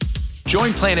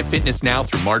Join Planet Fitness now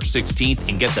through March 16th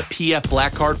and get the PF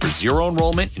Black Card for zero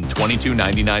enrollment and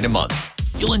 $22.99 a month.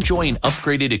 You'll enjoy an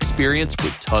upgraded experience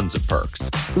with tons of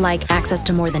perks. Like access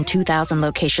to more than 2,000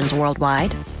 locations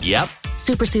worldwide? Yep.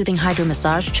 Super soothing hydro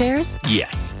massage chairs?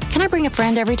 Yes. Can I bring a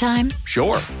friend every time?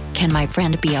 Sure. Can my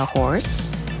friend be a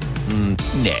horse?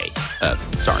 Nay.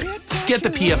 Sorry. Get the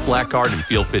PF Black Card and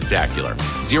feel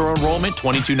fit-tacular. Zero enrollment,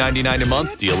 $22.99 a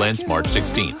month. Deal ends March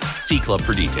 16th. See Club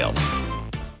for details.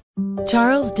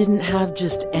 Charles didn't have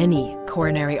just any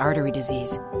coronary artery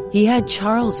disease. He had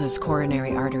Charles's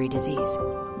coronary artery disease.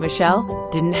 Michelle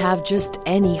didn't have just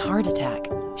any heart attack.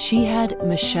 She had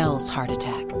Michelle's heart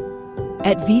attack.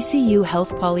 At VCU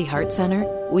Health Poly Heart Center,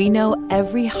 we know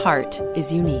every heart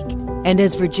is unique. And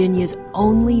as Virginia's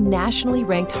only nationally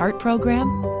ranked heart program,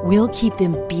 we'll keep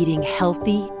them beating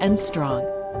healthy and strong.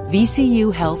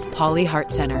 VCU Health Poly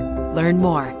Heart Center. Learn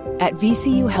more at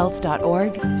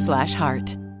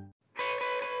vcuhealth.org/heart.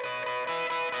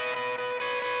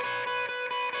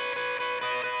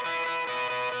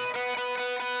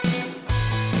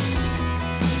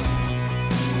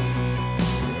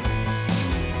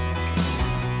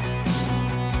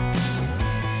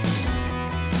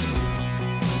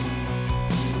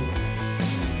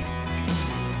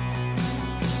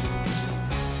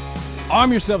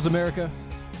 Arm yourselves, America.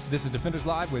 This is Defenders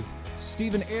Live with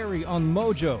Stephen Airy on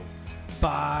Mojo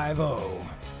 5-0.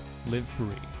 Live free.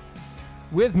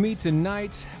 With me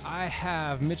tonight, I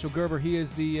have Mitchell Gerber. He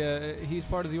is he's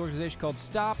part of the organization called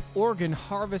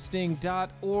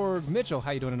StopOrganHarvesting.org. Mitchell,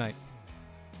 how you doing tonight?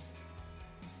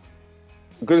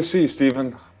 Good to see you,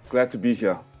 Stephen. Glad to be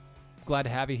here. Glad to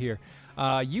have you here.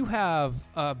 You have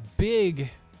a big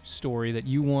story that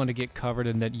you want to get covered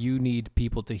and that you need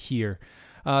people to hear.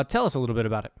 Tell us a little bit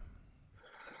about it.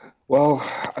 Well,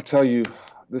 I tell you,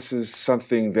 this is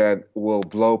something that will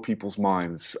blow people's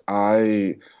minds.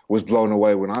 I was blown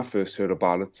away when I first heard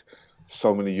about it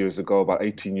so many years ago, about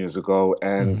 18 years ago,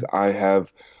 and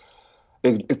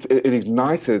it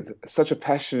ignited such a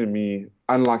passion in me,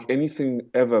 unlike anything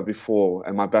ever before.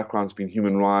 And my background's been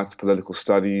human rights, political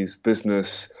studies,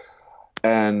 business,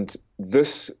 and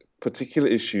this particular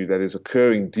issue that is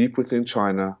occurring deep within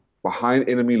China, behind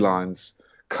enemy lines,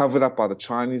 covered up by the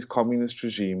Chinese communist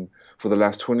regime for the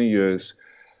last 20 years,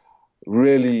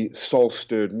 really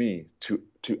soul-stirred me to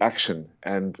action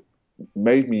and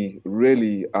made me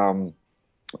really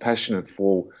passionate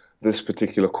for this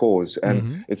particular cause.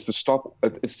 And it's to stop.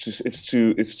 It's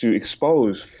to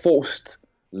expose forced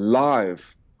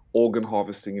live organ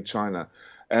harvesting in China.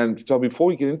 And so, before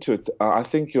we get into it, I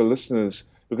think your listeners,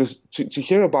 because to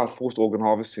hear about forced organ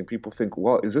harvesting, people think,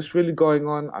 well, is this really going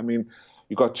on? I mean,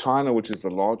 you got China, which is the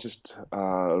largest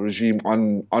regime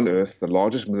on earth, the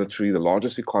largest military, the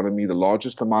largest economy, the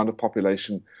largest amount of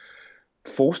population.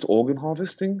 Forced organ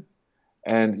harvesting?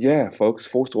 And yeah, folks,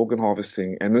 forced organ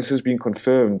harvesting. And this has been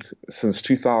confirmed since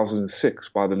 2006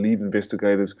 by the lead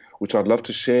investigators, which I'd love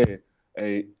to share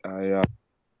if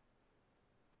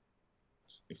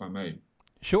I may.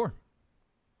 Sure.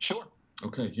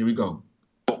 Okay, here we go.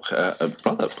 A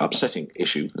rather upsetting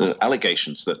issue,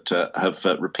 allegations that have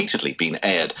repeatedly been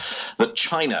aired that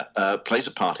China plays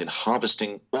a part in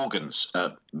harvesting organs,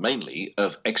 mainly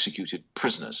of executed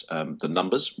prisoners. The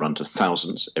numbers run to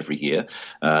thousands every year.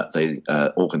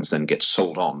 Organs then get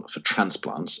sold on for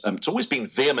transplants. It's always been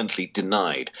vehemently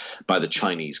denied by the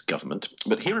Chinese government.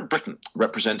 But here in Britain,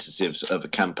 representatives of a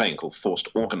campaign called Forced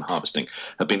Organ Harvesting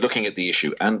have been looking at the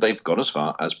issue, and they've gone as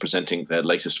far as presenting their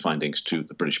latest findings to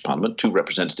the British Parliament. Two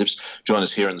representatives join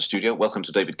us here in the studio. Welcome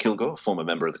to David Kilgour, former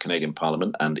member of the Canadian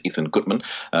Parliament, and Ethan Gutmann,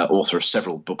 author of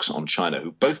several books on China,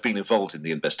 who've both been involved in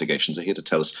the investigations, are here to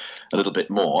tell us a little bit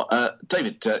more.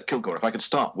 David Kilgour, if I could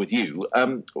start with you,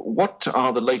 what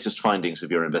are the latest findings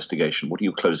of your investigation? What are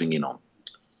you closing in on?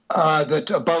 That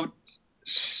about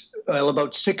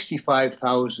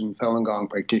 65,000 Falun Gong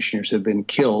practitioners have been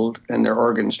killed and their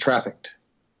organs trafficked.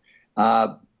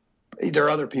 There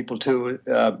are other people too,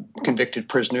 convicted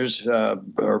prisoners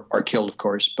are killed, of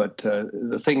course. But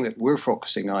the thing that we're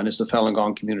focusing on is the Falun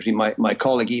Gong community. My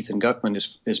colleague Ethan Gutmann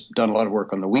has done a lot of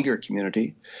work on the Uyghur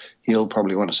community. He'll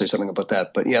probably want to say something about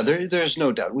that. But yeah, there's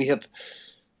no doubt. We have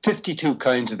 52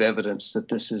 kinds of evidence that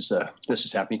this is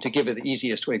happening. To give it the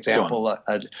easiest example,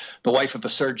 the wife of a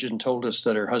surgeon told us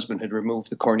that her husband had removed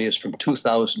the corneas from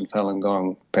 2,000 Falun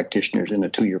Gong practitioners in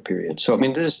a 2-year period. So, I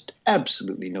mean, there's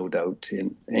absolutely no doubt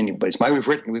in anybody's mind.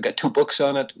 We've got 2 books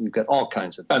on it. We've got all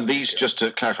kinds of. And these, just to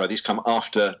clarify, these come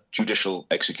after judicial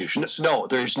executions? No,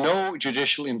 there's no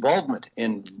judicial involvement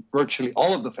in virtually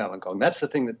all of the Falun Gong. That's the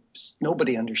thing that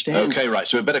nobody understands. Okay, right.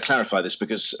 So we better clarify this,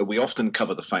 because we often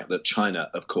cover the fact that China,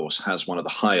 of course, has one of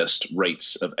the highest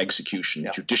rates of execution,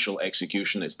 judicial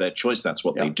execution. It's their choice. That's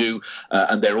what they do.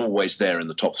 And they're always there in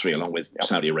the top three, along with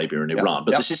Saudi Arabia and Iran.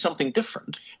 But this is something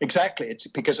different. Exactly. It's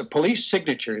because a police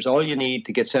signature is all you need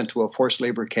to get sent to a forced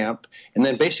labor camp. And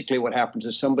then basically what happens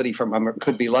is somebody from, it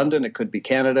could be London, it could be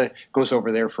Canada, goes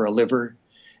over there for a liver.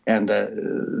 And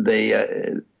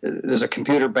there's a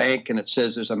computer bank, and it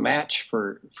says there's a match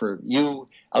for you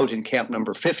out in camp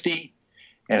number 50.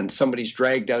 And somebody's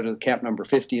dragged out of camp number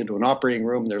 50 into an operating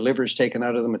room. Their liver's taken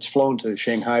out of them. It's flown to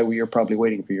Shanghai, where you're probably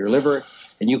waiting for your liver.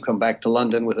 And you come back to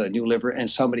London with a new liver, and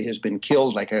somebody has been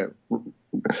killed like a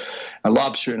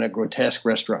lobster in a grotesque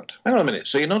restaurant. Hang on a minute.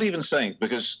 So you're not even saying,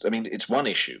 because, I mean, it's one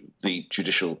issue, the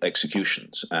judicial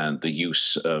executions and the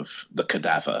use of the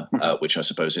cadaver, which I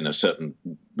suppose in a certain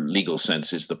legal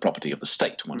sense is the property of the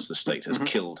state once the state has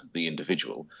killed the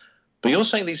individual. But you're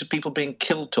saying these are people being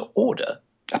killed to order?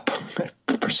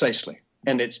 Precisely.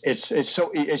 And it's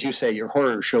so, as you say, your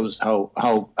horror shows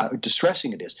how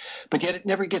distressing it is. But yet it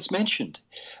never gets mentioned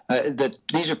that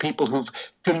these are people who've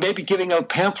been maybe giving out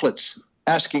pamphlets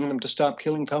asking them to stop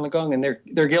killing Falun Gong, and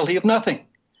they're guilty of nothing.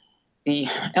 The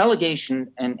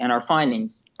allegation and our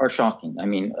findings are shocking. I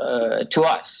mean, to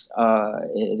us,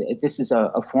 this is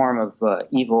a form of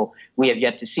evil we have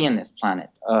yet to see on this planet.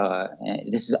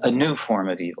 This is a new form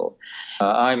of evil.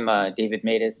 I'm David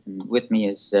Matus, and with me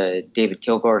is David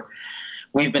Kilgore.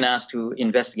 We've been asked to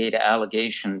investigate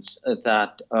allegations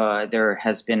that there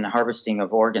has been harvesting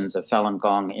of organs of Falun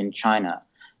Gong in China.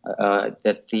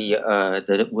 That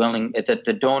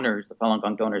the donors, the Falun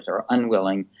Gong donors, are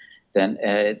unwilling. Then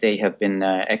they have been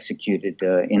executed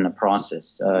in the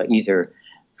process, either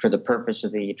for the purpose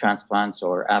of the transplants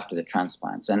or after the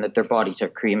transplants, and that their bodies are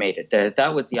cremated.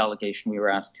 That was the allegation we were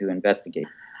asked to investigate.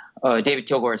 David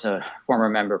Kilgore is a former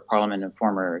member of Parliament and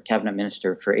former cabinet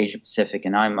minister for Asia Pacific,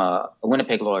 and I'm a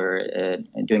Winnipeg lawyer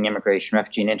doing immigration,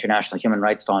 refugee, and international human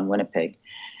rights law in Winnipeg.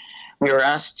 We were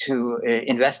asked to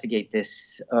investigate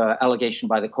this allegation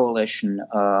by the coalition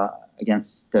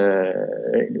against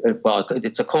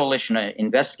it's a coalition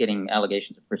investigating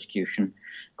allegations of persecution,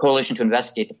 coalition to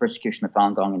investigate the persecution of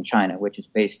Falun Gong in China, which is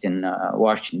based in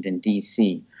Washington,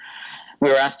 D.C. We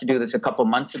were asked to do this a couple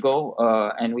months ago,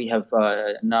 and we have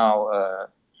now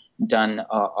done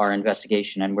our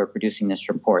investigation, and we're producing this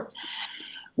report.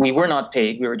 We were not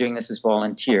paid. We were doing this as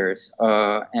volunteers,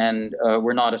 and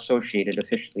we're not associated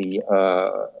officially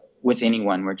with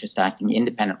anyone. We're just acting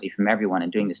independently from everyone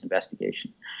and doing this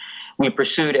investigation. We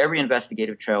pursued every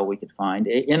investigative trail we could find.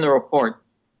 In the report,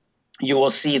 you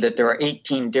will see that there are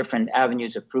 18 different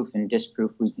avenues of proof and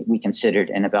disproof we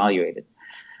considered and evaluated.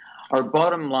 Our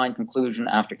bottom line conclusion,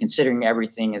 after considering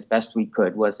everything as best we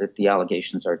could, was that the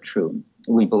allegations are true.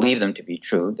 We believe them to be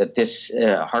true, that this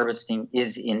harvesting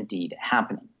is indeed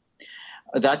happening.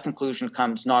 That conclusion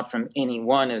comes not from any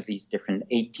one of these different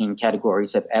 18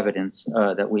 categories of evidence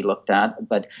that we looked at,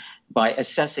 but by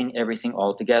assessing everything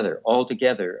all together.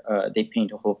 Altogether, they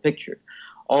paint a whole picture.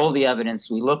 All the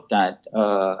evidence we looked at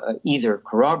either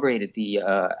corroborated the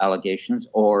allegations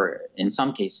or, in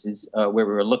some cases, where we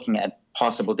were looking at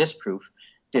possible disproof,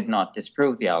 did not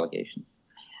disprove the allegations.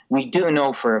 We do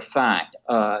know for a fact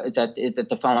that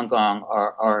the Falun Gong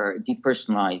are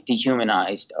depersonalized,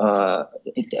 dehumanized,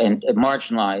 and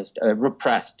marginalized,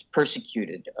 repressed,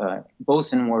 persecuted,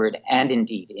 both in word and in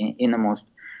deed, in the most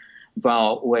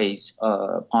vile ways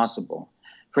possible.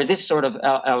 For this sort of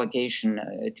allegation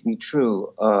to be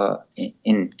true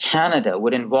in Canada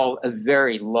would involve a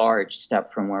very large step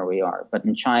from where we are. But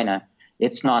in China,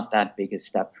 it's not that big a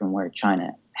step from where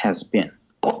China has been.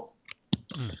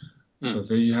 So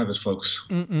there you have it, folks.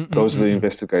 Those are the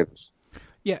investigators.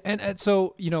 Yeah, and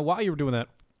so, you know, while you were doing that,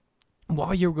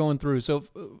 while you were going through, so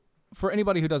for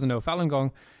anybody who doesn't know, Falun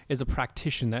Gong is a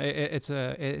practitioner. It's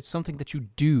something that you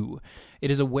do. It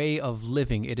is a way of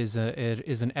living. It is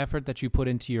an effort that you put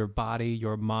into your body,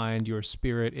 your mind, your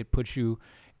spirit. It puts you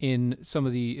in some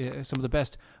of the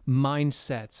best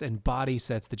mindsets and body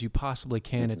sets that you possibly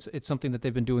can. It's something that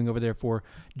they've been doing over there for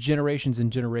generations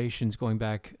and generations, going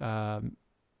back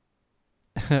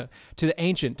to the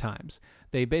ancient times.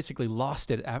 They basically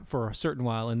lost it for a certain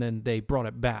while, and then they brought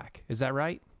it back. Is that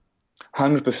right?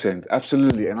 100%,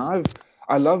 absolutely. And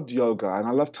I loved yoga and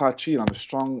I love Tai Chi, and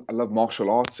I love martial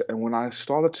arts. And when I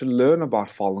started to learn about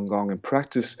Falun Gong and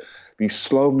practice these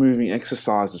slow-moving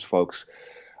exercises, folks,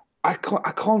 I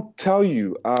can't tell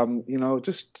you,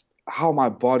 just how my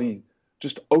body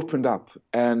just opened up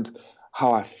and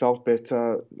how I felt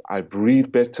better. I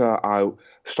breathed better. I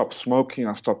stopped smoking.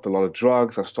 I stopped a lot of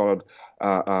drugs. I started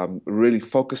really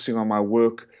focusing on my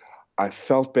work. I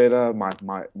felt better.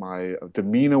 My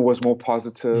demeanor was more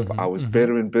positive. I was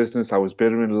better in business. I was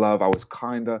better in love. I was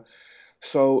kinder.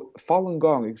 So Falun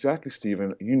Gong, exactly,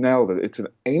 Stephen, you nailed it. It's an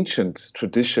ancient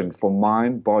tradition for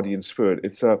mind, body, and spirit.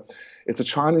 It's a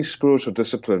Chinese spiritual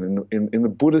discipline in the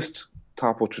Buddhist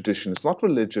type of tradition. It's not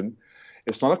religion.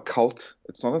 It's not a cult.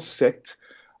 It's not a sect.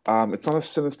 It's not a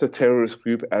sinister terrorist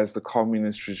group as the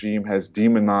communist regime has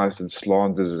demonized and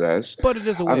slandered it as. But it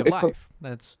is a way of life.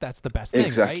 That's the best thing,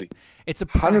 exactly. Right? It's a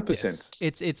practice.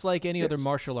 100%. It's like any other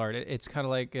martial art. It's kind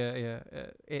of like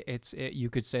you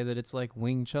could say that it's like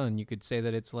Wing Chun. You could say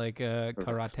that it's like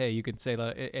karate. You could say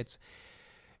that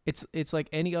it's like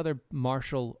any other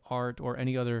martial art or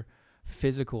any other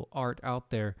physical art out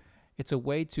there. It's a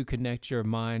way to connect your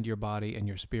mind, your body, and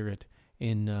your spirit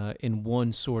in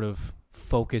one sort of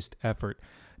focused effort.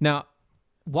 Now,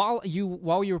 while you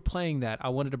were playing that, I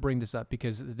wanted to bring this up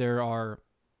because there are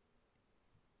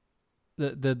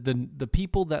the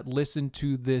people that listen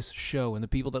to this show and the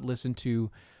people that listen to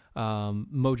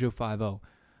Mojo 50,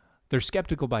 they're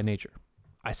skeptical by nature.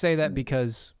 I say that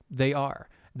because they are.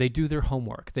 They do their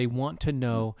homework. They want to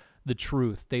know the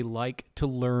truth. They like to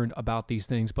learn about these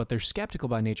things, but they're skeptical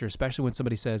by nature, especially when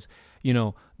somebody says,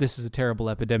 this is a terrible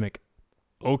epidemic.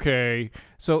 Okay.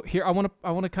 So here, I want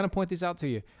to kind of point these out to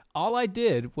you. All I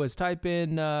did was type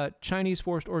in Chinese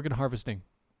forest organ harvesting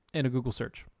in a Google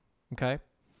search. Okay.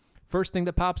 First thing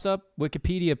that pops up,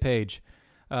 Wikipedia page.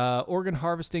 Organ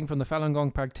harvesting from the Falun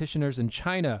Gong practitioners in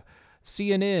China.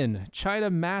 CNN, China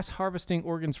mass harvesting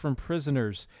organs from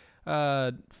prisoners.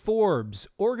 Forbes,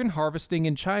 organ harvesting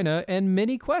in China and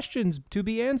many questions to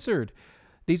be answered.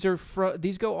 These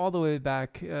go all the way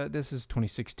back. This is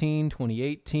 2016,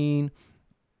 2018.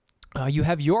 You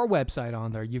have your website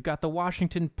on there. You've got the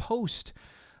Washington Post.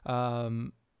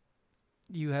 You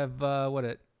have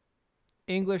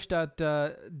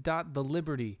English.the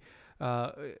Liberty.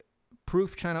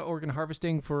 Proof China organ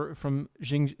harvesting from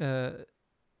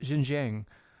Xinjiang.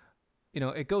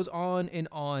 It goes on and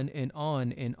on and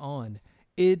on and on.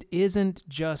 It isn't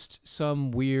just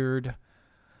some weird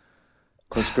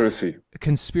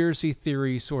conspiracy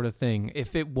theory sort of thing.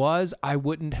 If it was, I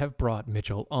wouldn't have brought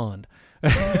Mitchell on.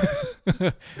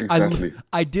 Exactly.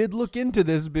 I did look into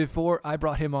this before I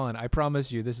brought him on. I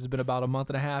promise you, this has been about a month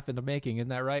and a half in the making. Isn't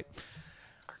that right?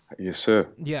 Yes, sir.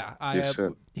 Yeah. Yes,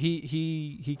 sir.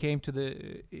 He came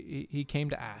to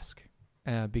ask.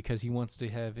 Because he wants to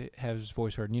have his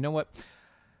voice heard. And you know what?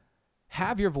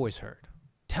 Have your voice heard.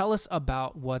 Tell us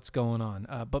about what's going on.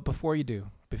 But before you do,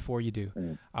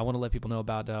 I want to let people know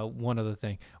about one other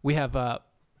thing. We have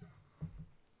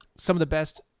some of the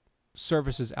best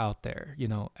services out there.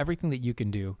 Everything that you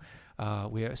can do.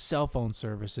 We have cell phone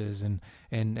services and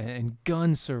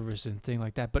gun service and things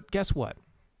like that. But guess what?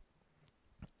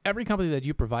 Every company that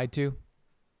you provide to,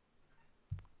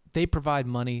 they provide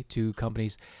money to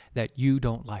companies that you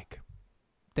don't like.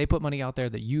 They put money out there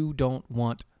that you don't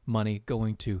want money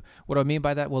going to. What do I mean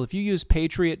by that? Well, if you use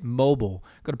Patriot Mobile,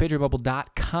 go to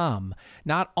patriotmobile.com.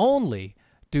 Not only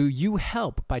do you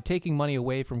help by taking money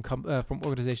away from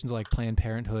organizations like Planned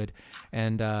Parenthood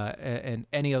and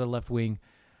any other left-wing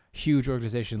huge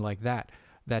organization like that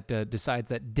decides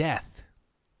that death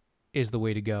is the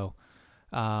way to go.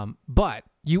 But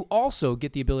you also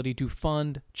get the ability to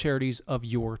fund charities of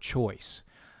your choice.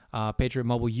 Patriot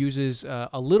Mobile uses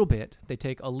a little bit. They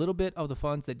take a little bit of the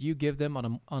funds that you give them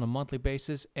on a monthly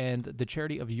basis, and the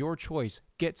charity of your choice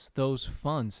gets those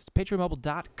funds. It's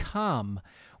patriotmobile.com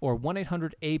or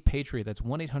 1-800-A-PATRIOT. That's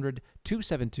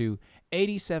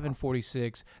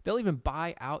 1-800-272-8746. They'll even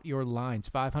buy out your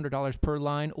lines, $500 per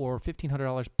line or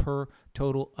 $1,500 per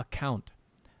total account.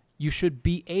 You should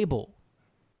be able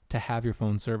to have your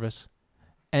phone service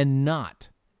and not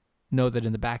know that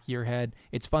in the back of your head,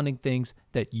 it's funding things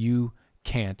that you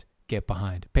can't get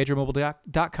behind.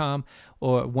 PatriotMobile.com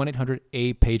or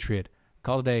 1-800-A-PATRIOT.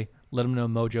 Call today. Let them know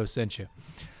Mojo sent you.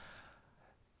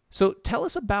 So tell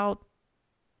us about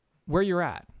where you're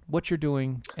at, what you're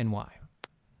doing, and why.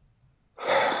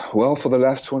 Well, for the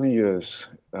last 20 years,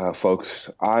 folks,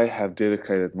 I have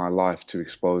dedicated my life to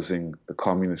exposing the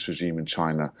communist regime in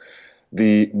China.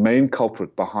 The main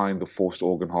culprit behind the forced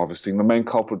organ harvesting, the main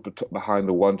culprit behind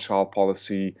the one-child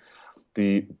policy,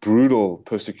 the brutal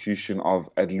persecution of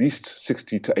at least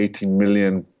 60 to 80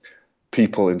 million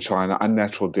people in China,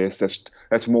 unnatural deaths.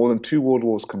 That's more than 2 world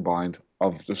wars combined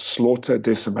of the slaughter,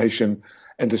 decimation,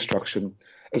 and destruction,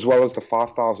 as well as the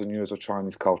 5,000 years of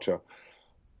Chinese culture.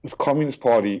 the Communist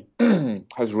Party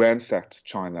has ransacked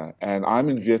China, and I'm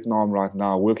in Vietnam right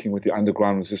now working with the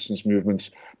underground resistance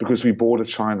movements because we border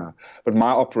China. But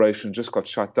my operation just got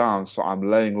shut down, so I'm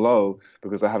laying low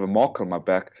because I have a mark on my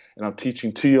back, and I'm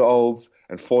teaching 2-year-olds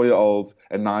and 4-year-olds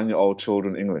and 9-year-old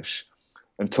children English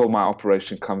until my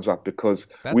operation comes up, because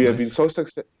we have been so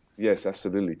successful. Yes,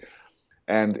 absolutely.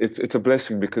 And it's a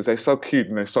blessing because they're so cute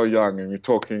and they're so young, and we're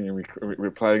talking and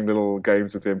we're playing little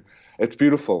games with them. It's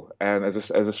beautiful. And as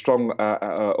a strong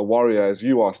a warrior as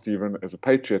you are, Stephen, as a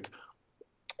patriot,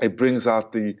 it brings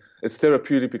out it's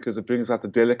therapeutic because it brings out the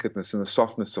delicateness and the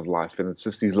softness of life. And it's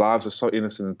just these lives are so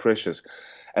innocent and precious.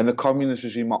 And the communist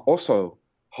regime are also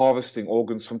harvesting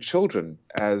organs from children,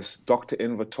 as Dr.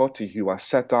 Enver Tohti, who I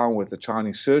sat down with, a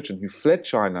Chinese surgeon who fled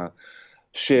China,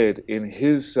 shared in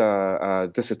his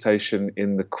dissertation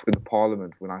in the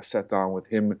parliament when I sat down with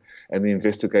him and the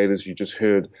investigators you just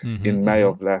heard in May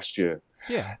of last year.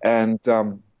 Yeah. And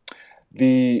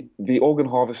the organ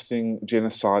harvesting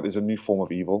genocide is a new form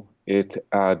of evil. It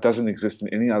doesn't exist in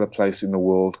any other place in the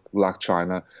world like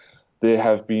China. There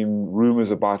have been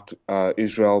rumors about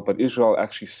Israel, but Israel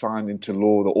actually signed into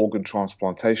law the Organ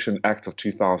Transplantation Act of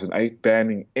 2008,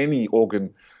 banning any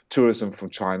organ tourism from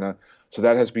China. So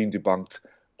that has been debunked.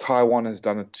 Taiwan has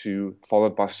done it too,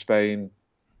 followed by Spain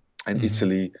and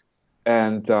Italy.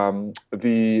 And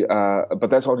but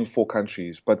that's only 4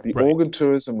 countries. But the organ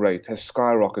tourism rate has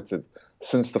skyrocketed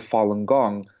since the Falun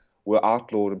Gong were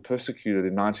outlawed and persecuted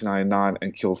in 1999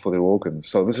 and killed for their organs.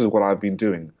 So this is what I've been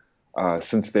doing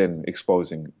since then,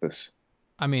 exposing this.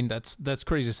 I mean, that's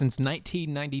crazy. Since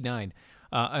 1999,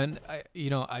 and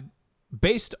I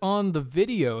based on the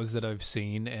videos that I've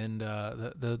seen and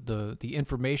the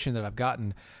information that I've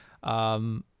gotten,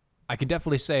 I can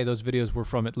definitely say those videos were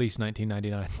from at least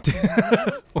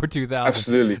 1999 or 2000.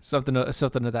 Absolutely, something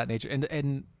of that nature.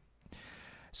 And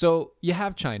so you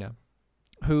have China,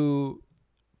 who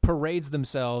parades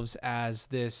themselves as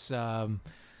this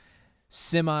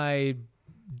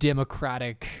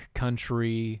semi-democratic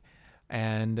country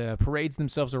and parades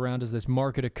themselves around as this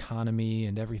market economy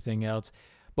and everything else.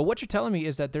 But what you're telling me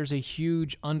is that there's a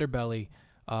huge underbelly,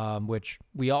 which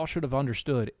we all should have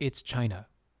understood. It's China.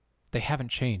 They haven't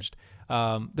changed.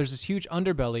 There's this huge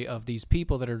underbelly of these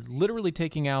people that are literally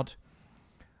taking out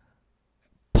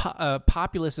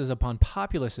populaces upon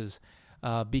populaces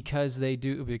because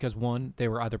one, they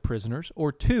were either prisoners,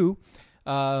 or two,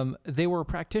 they were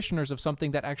practitioners of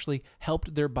something that actually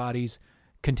helped their bodies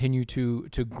continue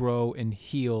to grow and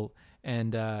heal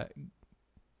and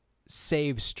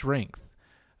save strength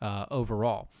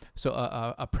overall. So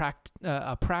a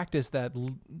practice that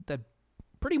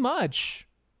pretty much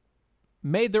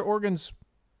made their organs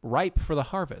ripe for the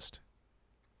harvest.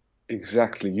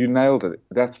 Exactly, you nailed it.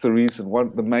 That's the reason.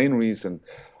 The main reason.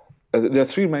 There are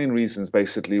 3 main reasons,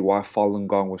 basically, why Falun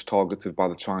Gong was targeted by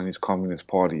the Chinese Communist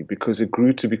Party, because it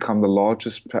grew to become the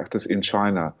largest practice in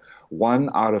China. 1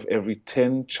 out of every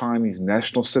 10 Chinese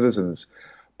national citizens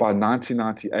by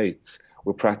 1998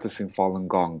 were practicing Falun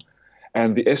Gong.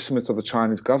 And the estimates of the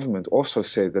Chinese government also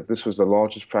said that this was the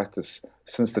largest practice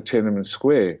since the Tiananmen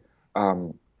Square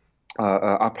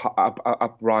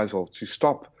uprisal to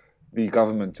stop the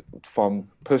government from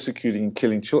persecuting and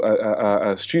killing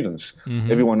students.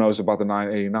 Everyone knows about the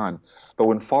 989. But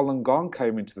when Falun Gong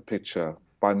came into the picture,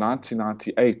 by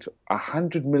 1998,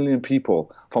 100 million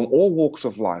people from all walks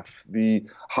of life, the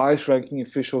highest-ranking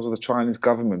officials of the Chinese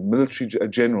government, military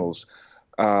generals,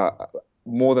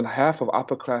 more than half of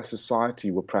upper-class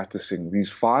society were practicing these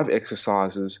 5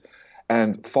 exercises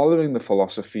and following the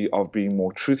philosophy of being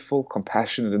more truthful,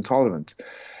 compassionate, and tolerant.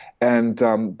 And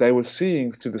they were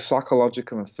seeing through the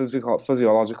psychological and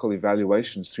physiological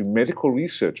evaluations, through medical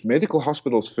research, medical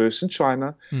hospitals first in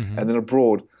China and then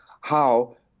abroad,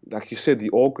 how, like you said, the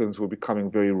organs were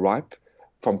becoming very ripe.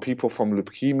 From people from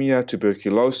leukemia,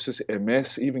 tuberculosis,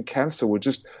 MS, even cancer,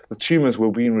 the tumors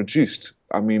were being reduced.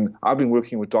 I mean, I've been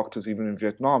working with doctors even in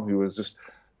Vietnam who was just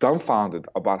dumbfounded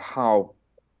about how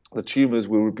the tumors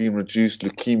were being reduced,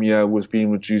 leukemia was being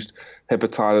reduced,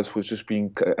 hepatitis was just being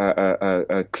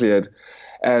cleared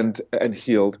and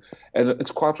healed. And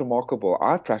it's quite remarkable.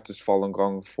 I've practiced Falun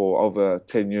Gong for over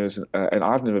 10 years, and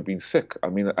I've never been sick. I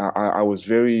mean, I was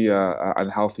very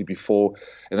unhealthy before,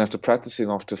 and after practicing,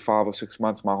 after 5 or 6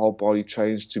 months, my whole body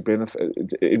changed to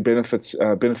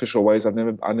beneficial ways I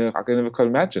never could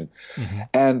imagine.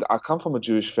 And I come from a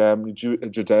Jewish family, a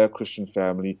Judeo-Christian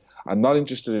family. I'm not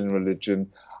interested in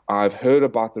religion. I've heard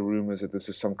about the rumors that this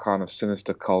is some kind of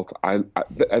sinister cult. And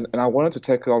I wanted to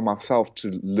take it on myself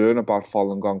to learn about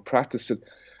Falun Gong, practice it.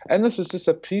 And this is just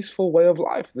a peaceful way of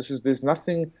life. There's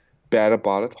nothing bad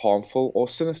about it, harmful or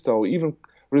sinister or even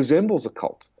resembles a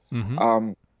cult.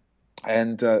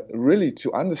 And really,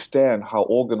 to understand how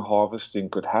organ harvesting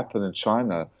could happen in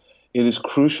China, it is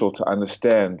crucial to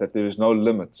understand that there is no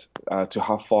limit to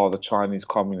how far the Chinese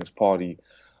Communist Party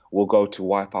will go to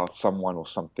wipe out someone or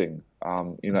something.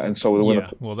 And so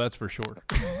well, that's for sure.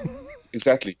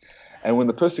 Exactly. And when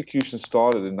the persecution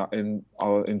started in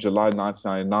July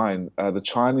 1999, the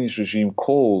Chinese regime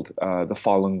called the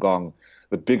Falun Gong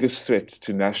the biggest threat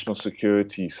to national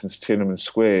security since Tiananmen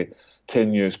Square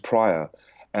 10 years prior.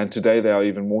 And today they are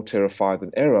even more terrified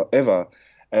than ever.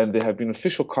 And there have been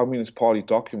official Communist Party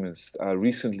documents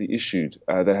recently issued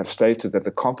that have stated that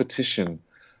the competition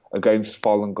against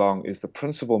Falun Gong is the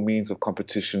principal means of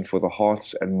competition for the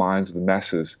hearts and minds of the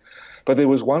masses. But there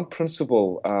was one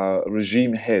principal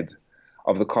regime head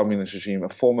of the communist regime, a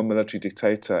former military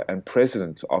dictator and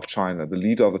president of China, the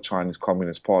leader of the Chinese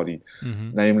Communist Party,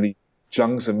 namely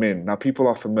Jiang Zemin. Now, people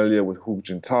are familiar with Hu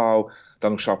Jintao,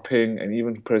 Deng Xiaoping, and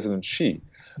even President Xi,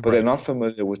 but they're not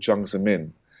familiar with Jiang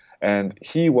Zemin. And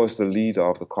he was the leader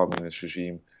of the communist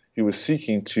regime. He was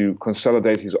seeking to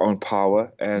consolidate his own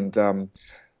power, and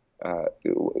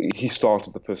he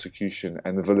started the persecution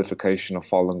and the vilification of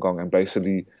Falun Gong, and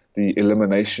basically the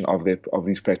elimination of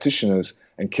these practitioners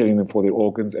and killing them for their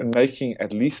organs, and making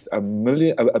at least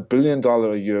 $1 billion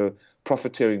a year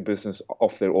profiteering business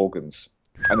off their organs,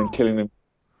 and then killing them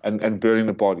and burning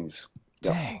the bodies.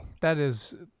 Dang, that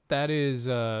is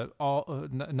all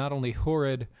not only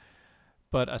horrid,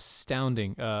 but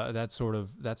astounding. That sort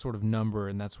of number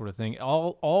and that sort of thing.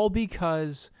 All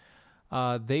because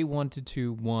they wanted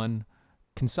to, one,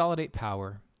 consolidate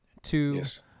power, two,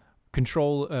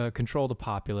 control the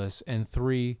populace, and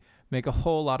three, make a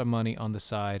whole lot of money on the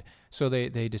side. So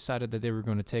they decided that they were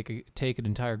going to take an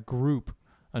entire group,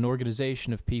 an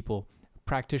organization of people,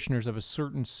 practitioners of a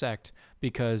certain sect,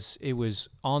 because it was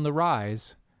on the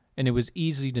rise and it was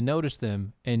easy to notice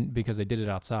them, and because they did it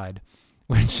outside,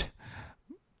 which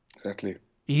exactly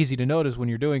easy to notice when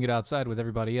you're doing it outside with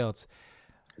everybody else.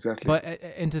 Exactly. But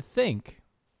and to think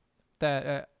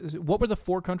that what were the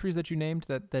 4 countries that you named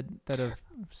that have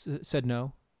said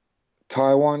no?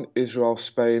 Taiwan, Israel,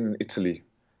 Spain, and Italy.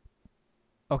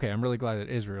 Okay, I'm really glad that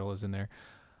Israel is in there.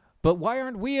 But why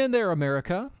aren't we in there,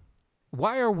 America?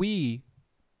 Why are we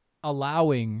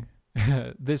allowing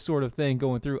this sort of thing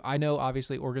going through? I know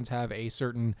obviously organs have a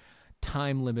certain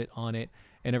time limit on it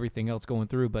and everything else going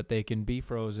through, but they can be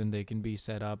frozen, they can be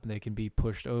set up, they can be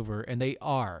pushed over, and they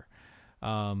are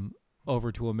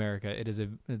over to America.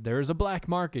 There is a black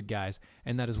market, guys,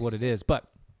 and that is what it is. But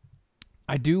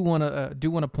I do want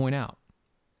to point out,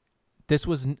 this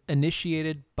was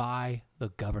initiated by the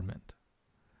government,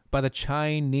 by the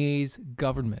Chinese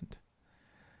government,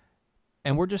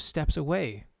 and we're just steps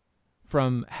away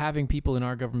from having people in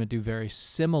our government do very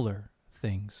similar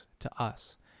things to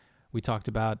us. We talked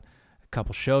about a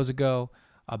couple shows ago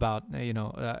about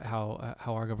how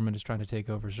our government is trying to take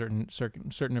over certain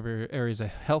areas of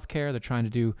healthcare. They're trying to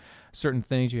do certain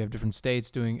things. You have different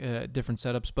states doing different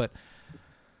setups. But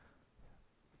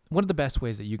one of the best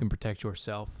ways that you can protect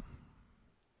yourself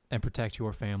and protect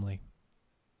your family,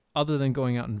 other than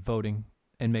going out and voting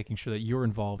and making sure that you're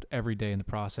involved every day in the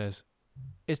process,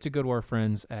 is to go to our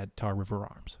friends at Tar River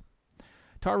Arms.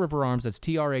 Tar River Arms, that's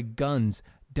traguns.com.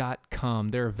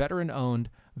 They're a veteran-owned,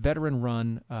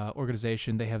 veteran-run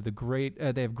organization. They have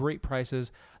great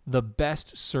prices, the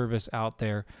best service out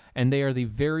there, and they are the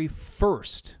very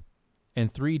first in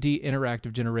 3D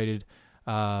interactive generated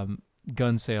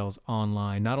gun sales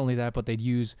online. Not only that, but they'd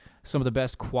use some of the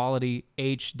best quality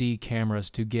HD cameras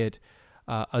to get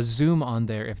a zoom on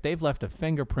there. If they've left a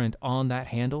fingerprint on that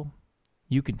handle,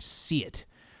 you can see it.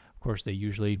 Of course, they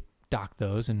usually dock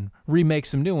those and remake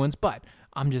some new ones, but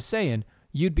I'm just saying,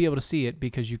 you'd be able to see it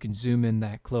because you can zoom in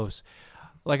that close.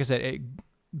 Like I said,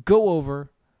 go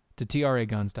over to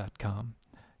traguns.com.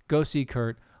 Go see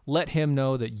Kurt. Let him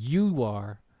know that you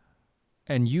are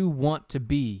and you want to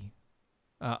be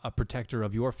a protector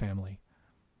of your family.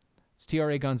 It's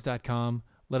traguns.com.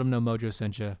 Let him know Mojo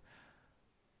sent you.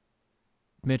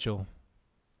 Mitchell.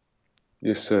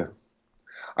 Yes, sir.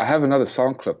 I have another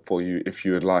sound clip for you if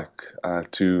you would like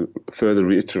to further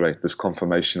reiterate this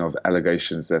confirmation of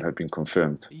allegations that have been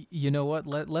confirmed. You know what?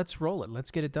 Let's roll it.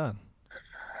 Let's get it done.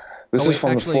 This is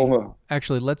from the former...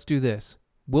 Actually, let's do this.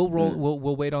 We'll roll.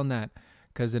 We'll wait on that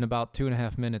because in about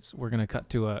 2.5 minutes we're going to cut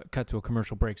to a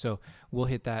commercial break. So we'll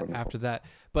hit that after that.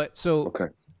 But so, okay.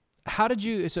 How did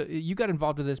you? So you got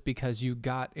involved with this because you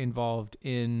got involved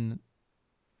in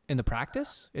the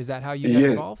practice? Is that how you got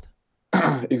involved?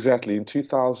 Exactly. In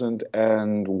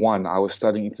 2001, I was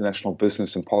studying international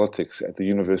business and politics at the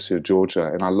University of Georgia,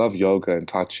 and I love yoga and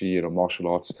Tai Chi and martial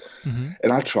arts.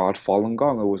 And I tried Falun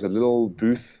Gong. It was a little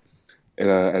booth at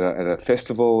a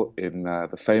festival in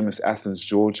the famous Athens,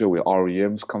 Georgia, where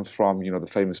REM comes from. You know, the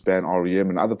famous band REM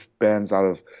and other bands out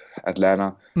of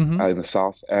Atlanta in the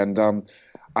South. And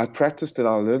I practiced it.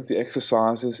 I learned the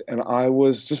exercises, and I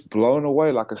was just blown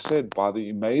away, like I said, by the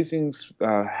amazing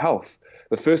health.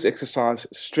 The first exercise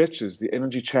stretches the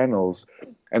energy channels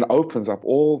and opens up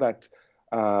all that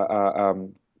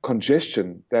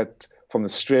congestion that from the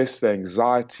stress, the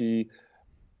anxiety,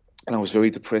 and I was very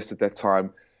depressed at that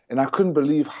time. And I couldn't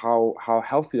believe how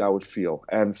healthy I would feel.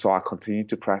 And so I continued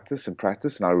to practice, and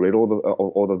I read all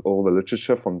the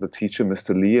literature from the teacher,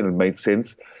 Mr. Lee, and it made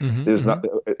sense.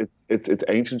 It's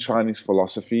ancient Chinese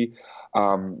philosophy,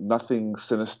 nothing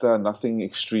sinister, nothing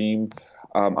extreme.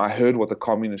 I heard what the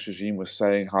communist regime was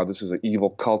saying, how this is an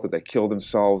evil cult, that they kill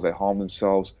themselves, they harm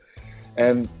themselves,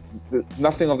 and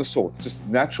nothing of the sort. Just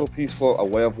natural, peaceful, a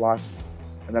way of life,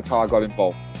 and that's how I got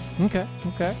involved. Okay.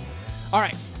 All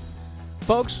right.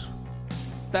 Folks,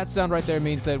 that sound right there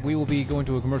means that we will be going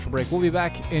to a commercial break. We'll be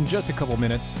back in just a couple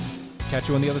minutes. Catch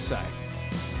you on the other side.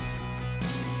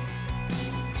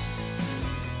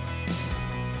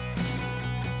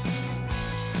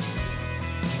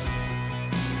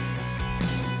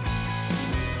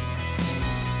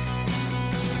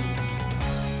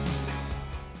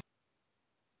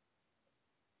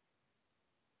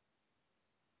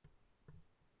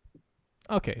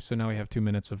 Okay, so now we have 2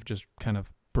 minutes of just kind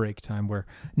of break time where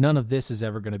none of this is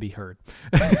ever going to be heard.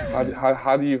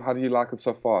 How do you like it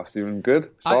so far, Stephen? Good?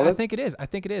 Solid? I think it is. I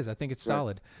think it's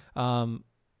solid.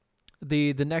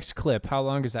 The next clip, how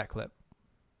long is that clip?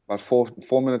 About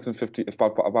 4 minutes and 50. It's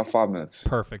about 5 minutes.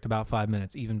 Perfect. About 5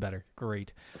 minutes. Even better.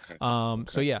 Great. Okay.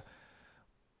 So yeah,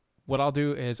 what I'll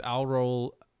do is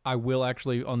I will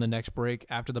actually, on the next break,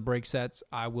 after the break sets,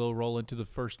 I will roll into the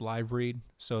first live read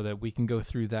so that we can go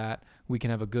through that. We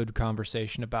can have a good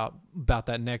conversation about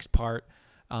that next part,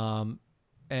 and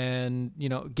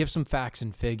give some facts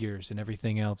and figures and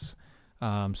everything else,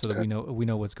 so that we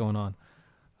know what's going on.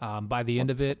 By the end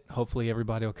of it, hopefully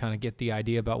everybody will kind of get the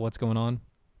idea about what's going on.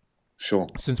 Sure.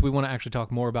 Since we want to actually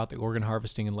talk more about the organ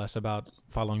harvesting and less about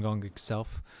Falun Gong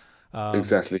itself.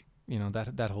 Exactly.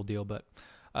 That whole deal. But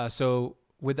so.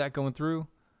 With that going through,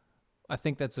 I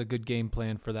think that's a good game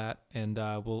plan for that, and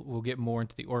we'll get more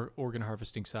into the organ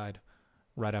harvesting side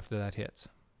right after that hits.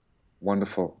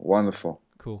 Wonderful.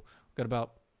 Cool. We've got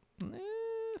about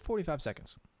 45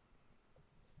 seconds.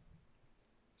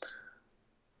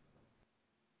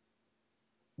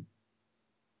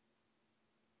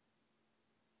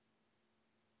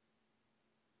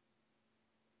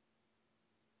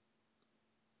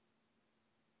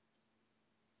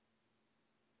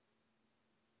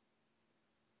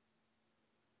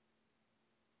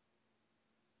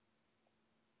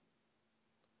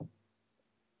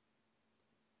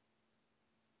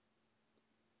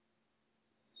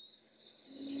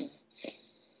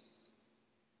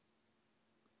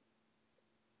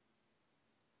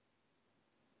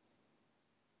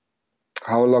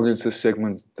 How long is this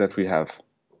segment that we have?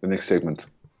 The next segment?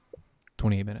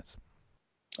 28 minutes.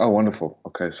 Oh, wonderful.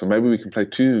 Okay, so maybe we can play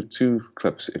two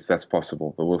clips if that's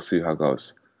possible, but we'll see how it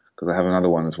goes, because I have another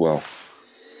one as well.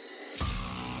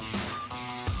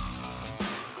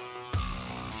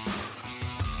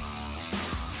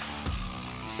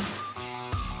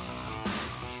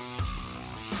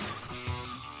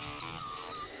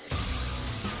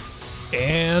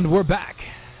 And we're back.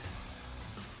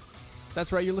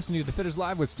 That's right, you're listening to Defenders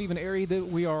Live with Stephen Airy.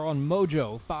 We are on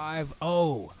Mojo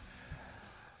 50.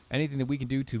 Anything that we can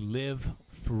do to live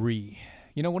free.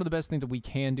 One of the best things that we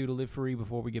can do to live free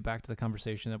before we get back to the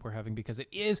conversation that we're having, because it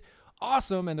is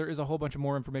awesome, and there is a whole bunch of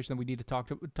more information that we need to talk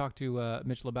to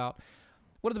Mitchell about.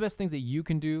 One of the best things that you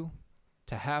can do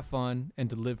to have fun and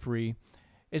to live free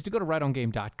is to go to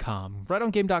RightOnGame.com.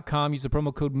 RightOnGame.com, use the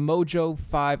promo code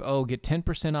MOJO50, get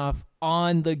 10% off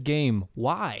on the game.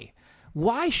 Why?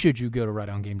 Why should you go to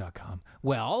RightOnGame.com?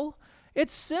 Well,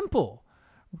 it's simple.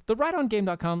 The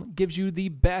RightOnGame.com gives you the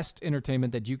best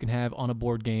entertainment that you can have on a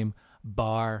board game,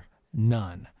 bar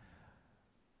none.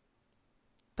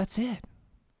 That's it.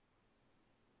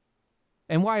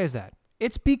 And why is that?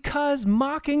 It's because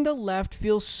mocking the left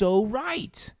feels so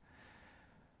right.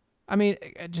 I mean,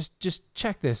 just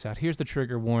check this out. Here's the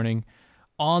trigger warning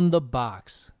on the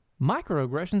box.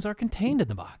 Microaggressions are contained in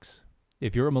the box.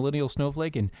 If you're a millennial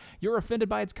snowflake and you're offended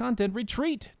by its content,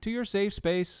 retreat to your safe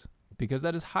space, because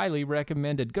that is highly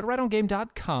recommended. Go to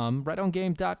RightOnGame.com.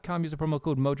 RightOnGame.com. Use the promo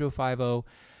code MOJO50.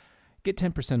 Get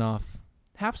 10% off.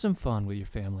 have some fun with your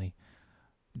family.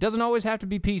 It doesn't always have to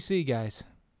be PC, guys.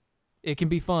 It can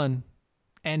be fun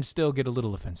and still get a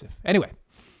little offensive. Anyway,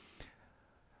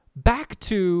 back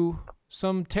to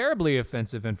some terribly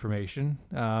offensive information.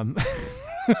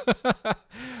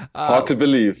 Hard to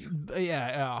believe.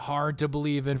 Yeah, hard to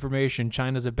believe information.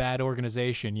 China's a bad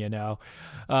organization, you know.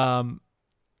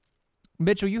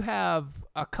 Mitchell, you have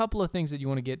a couple of things that you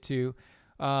want to get to.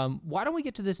 Why don't we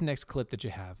get to this next clip that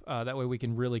you have? That way we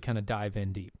can really kind of dive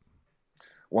in deep.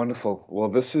 Wonderful. Well,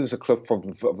 this is a clip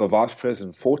from the Vice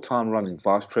President, 4-time running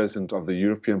Vice President of the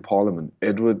European Parliament,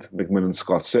 Edward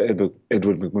Macmillan-Scott, Sir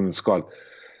Edward Macmillan-Scott,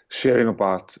 sharing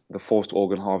about the forced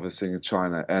organ harvesting in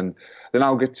China. And then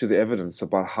I'll get to the evidence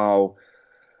about how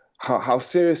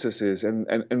serious this is.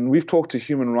 And we've talked to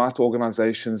human rights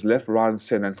organizations left, right, and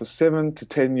center. And for 7 to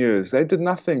 10 years, they did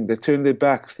nothing. They turned their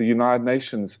backs. The United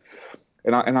Nations,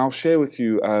 and I'll share with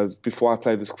you before I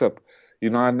play this clip.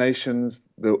 United Nations,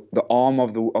 the arm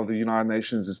of the United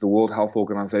Nations is the World Health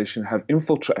Organization, have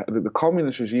infiltrated, the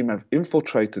communist regime have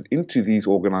infiltrated into these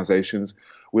organizations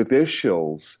with their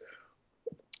shills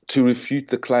to refute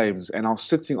the claims, and are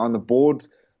sitting on the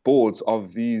boards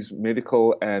of these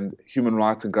medical and human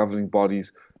rights and governing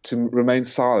bodies to remain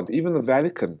silent. Even the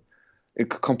Vatican is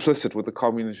complicit with the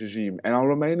communist regime and are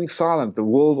remaining silent. The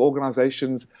world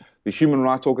organizations, the human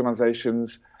rights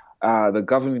organizations, the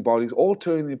governing bodies, all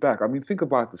turning their back. I mean, think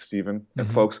about this, Stephen and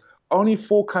folks. Only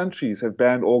 4 countries have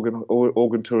banned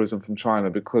organ tourism from China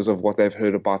because of what they've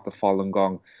heard about the Falun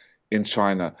Gong in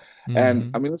China.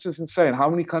 And I mean, this is insane. How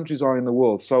many countries are in the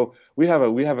world? So we have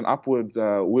an upward.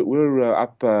 We're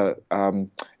up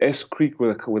S Creek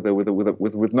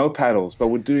with no paddles, but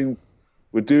we're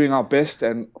doing our best.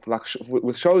 And like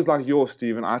with shows like yours,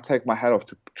 Stephen, I take my hat off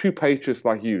to true patriots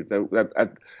like you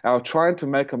that are trying to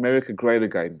make America great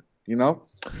again. You know.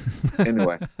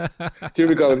 Anyway, here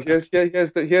we go. Here's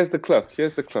the clip.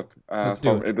 Here's the clip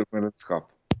from Edward Macmillan-Scott.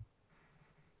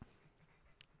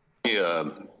 He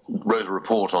wrote a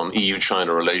report on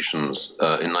EU-China relations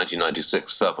in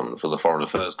 1996-7 for the Foreign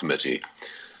Affairs Committee,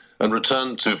 and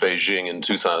returned to Beijing in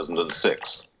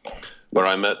 2006, where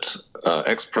I met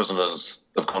ex-prisoners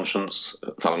of conscience,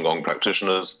 Falun Gong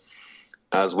practitioners,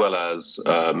 as well as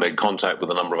made contact with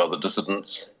a number of other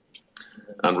dissidents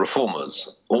and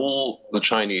reformers. All the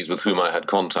Chinese with whom I had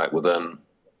contact were then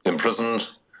imprisoned,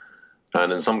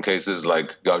 and in some cases,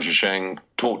 like Gao Zhisheng,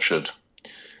 tortured.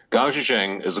 Gao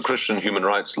Zhisheng is a Christian human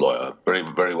rights lawyer, very,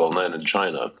 very well known in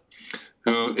China,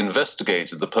 who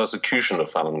investigated the persecution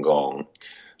of Falun Gong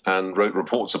and wrote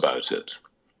reports about it.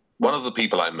 One of the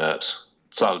people I met,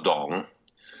 Cao Dong,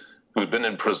 who had been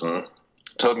in prison,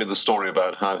 told me the story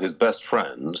about how his best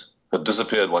friend had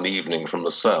disappeared one evening from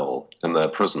the cell in their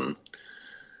prison.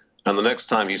 And the next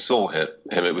time he saw him,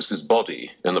 it was his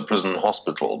body in the prison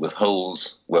hospital with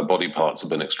holes where body parts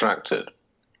had been extracted.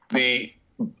 The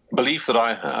belief that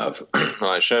I have, and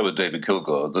I share with David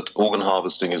Kilgour, that organ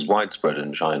harvesting is widespread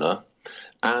in China,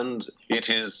 and it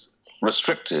is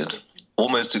restricted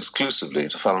almost exclusively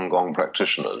to Falun Gong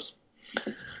practitioners.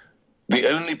 The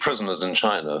only prisoners in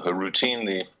China who are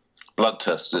routinely blood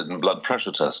tested and blood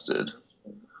pressure tested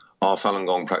are Falun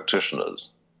Gong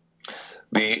practitioners.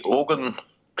 The organ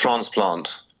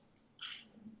transplant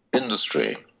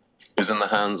industry is in the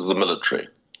hands of the military.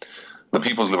 The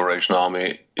People's Liberation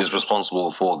Army is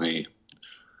responsible for the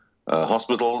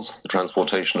hospitals, the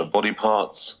transportation of body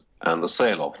parts, and the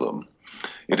sale of them.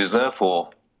 It is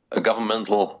therefore a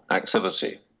governmental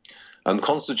activity and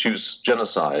constitutes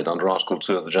genocide under Article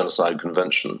 2 of the Genocide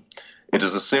Convention. It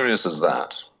is as serious as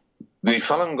that. The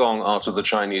Falun Gong are to the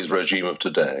Chinese regime of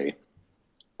today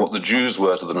what the Jews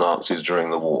were to the Nazis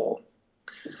during the war.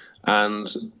 And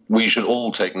we should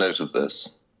all take note of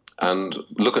this and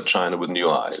look at China with new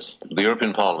eyes. The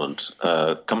European Parliament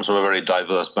comes from a very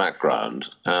diverse background,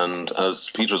 and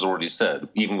as Peter has already said,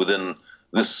 even within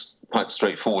this quite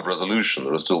straightforward resolution,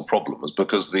 there are still problems,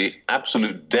 because the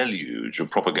absolute deluge of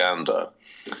propaganda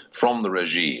from the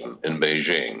regime in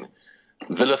Beijing,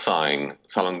 vilifying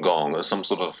Falun Gong as some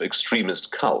sort of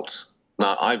extremist cult.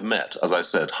 Now, I've met, as I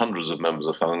said, hundreds of members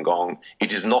of Falun Gong.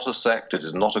 It is not a sect, it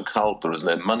is not a cult, there is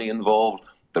no money involved,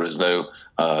 there is no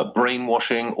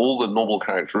brainwashing. All the normal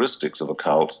characteristics of a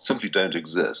cult simply don't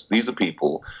exist. These are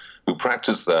people who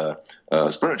practice their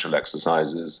spiritual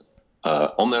exercises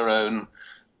on their own,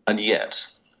 and yet,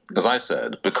 as I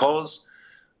said, because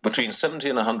between 70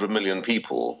 and 100 million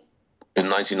people in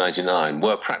 1999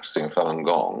 were practicing Falun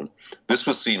Gong, this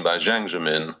was seen by Jiang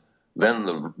Zemin, then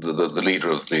the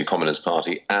leader of the Communist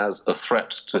Party, as a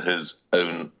threat to his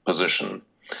own position.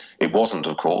 It wasn't,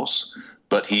 of course,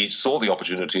 but he saw the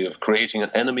opportunity of creating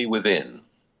an enemy within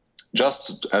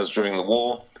Just as during the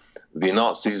war, the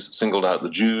Nazis singled out the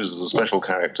Jews as a special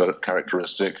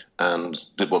characteristic and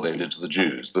did what they did to the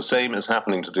Jews. The same is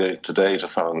happening today to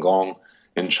Falun Gong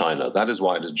in China. That is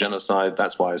why it is genocide.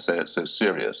 That's why I say it's so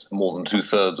serious. More than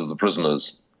 2/3 of the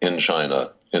prisoners in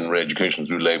China in re-education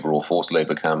through labor or forced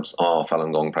labor camps are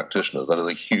Falun Gong practitioners. That is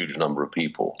a huge number of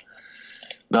people.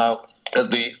 Now,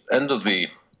 at the end of the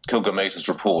Kilgour-Matus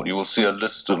report, you will see a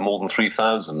list of more than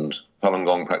 3,000 Falun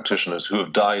Gong practitioners who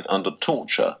have died under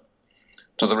torture.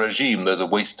 To the regime, those are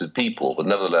wasted people, but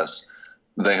nevertheless,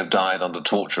 they have died under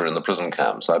torture in the prison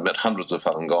camps. I've met hundreds of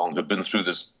Falun Gong who've been through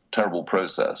this terrible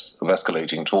process of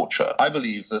escalating torture. I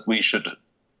believe that we should,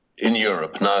 in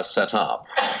Europe, now set up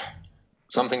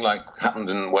something like happened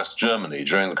in West Germany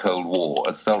during the Cold War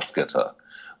at Salzgitter,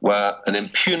 where an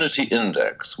impunity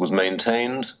index was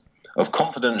maintained of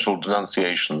confidential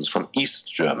denunciations from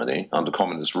East Germany under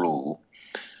communist rule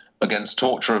against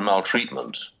torture and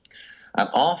maltreatment. And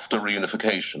after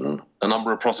reunification, a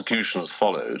number of prosecutions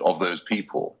followed of those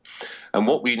people. And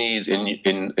what we need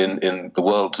in the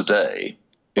world today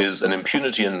is an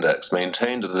impunity index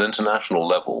maintained at an international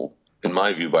level, in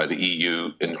my view, by the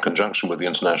EU in conjunction with the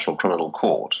International Criminal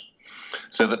Court,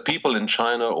 so that people in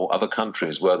China or other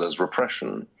countries where there's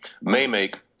repression may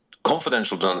make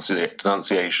confidential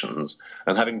denunciations,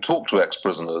 and having talked to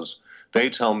ex-prisoners, they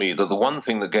tell me that the one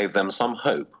thing that gave them some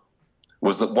hope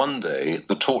was that one day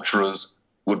the torturers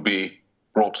would be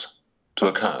brought to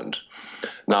account.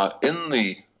 Now, in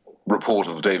the report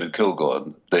of David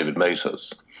Kilgour, David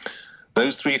Matus,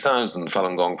 those 3,000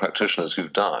 Falun Gong practitioners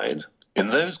who've died, in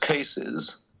those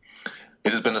cases,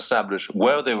 it has been established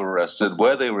where they were arrested,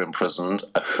 where they were imprisoned,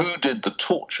 who did the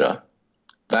torture.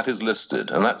 That is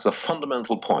listed, and that's a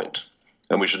fundamental point.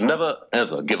 And we should never,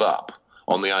 ever give up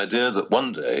on the idea that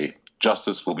one day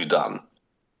justice will be done.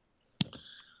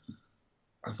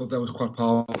 I thought that was quite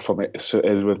powerful from Sir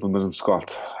Edward Macmillan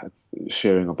Scott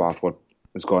sharing about what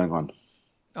is going on.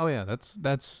 Oh yeah,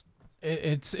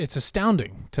 it's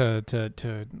astounding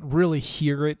to really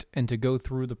hear it and to go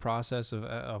through the process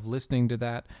of listening to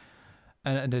that,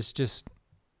 and it's just,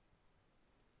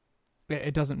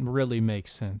 it doesn't really make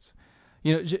sense.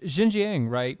 You know, Xinjiang,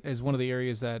 right, is one of the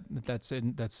areas that's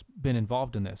been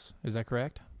involved in this. Is that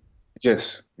correct?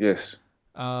 Yes.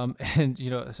 And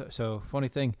you know, so funny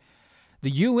thing, the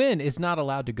UN is not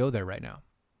allowed to go there right now.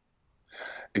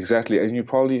 Exactly, and you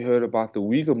probably heard about the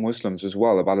Uyghur Muslims as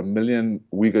well. About 1 million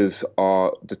Uyghurs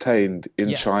are detained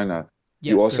in China.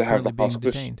 Yes, you also have the House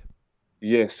Christians.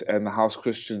 Yes, and the House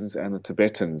Christians and the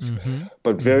Tibetans. Mm-hmm.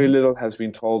 But very little has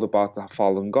been told about the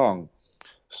Falun Gong.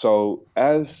 So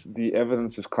as the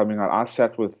evidence is coming out, I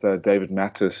sat with David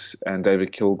Matus and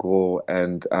David Kilgour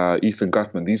and Ethan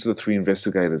Gutman. These are the three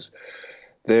investigators.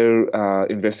 Their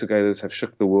investigators have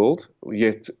shook the world,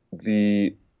 yet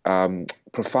the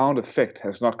profound effect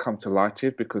has not come to light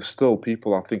yet, because still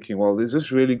people are thinking, well, is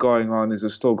this really going on? Is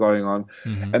this still going on?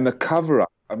 Mm-hmm. And the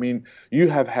cover-up, I mean, you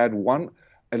have had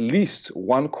at least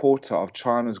 1/4 of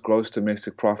China's gross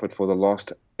domestic profit for the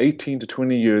last 18 to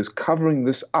 20 years covering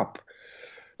this up.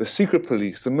 The secret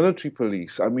police, the military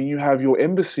police, I mean, you have your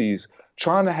embassies.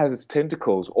 China has its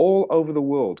tentacles all over the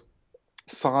world,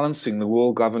 silencing the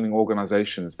world governing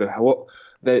organizations. The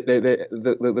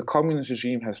communist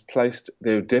regime has placed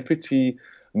their deputy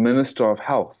minister of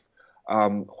health,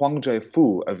 Huang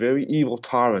Zhifu, a very evil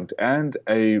tyrant and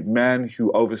a man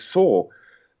who oversaw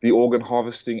the organ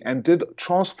harvesting and did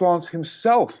transplants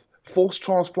himself, forced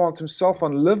transplants himself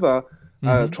on liver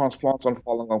transplants on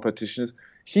Falun Gong practitioners.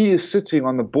 He is sitting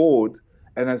on the board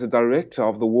and as a director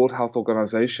of the World Health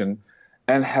Organization,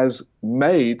 and has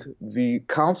made the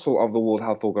Council of the World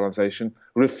Health Organization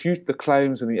refute the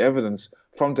claims and the evidence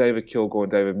from David Kilgour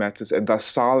and David Matus, and thus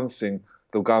silencing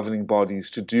the governing bodies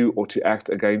to do or to act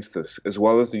against this, as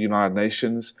well as the United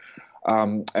Nations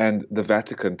and the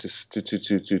Vatican, to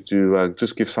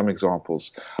just give some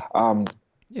examples.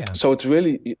 So it's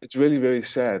really very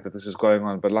sad that this is going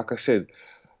on. But like I said,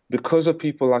 because of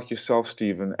people like yourself,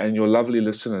 Stephen, and your lovely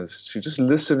listeners, to just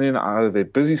listen in out of their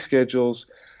busy schedules.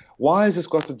 Why has this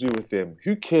got to do with them?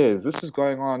 Who cares? This is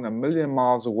going on 1 million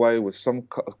miles away with some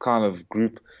kind of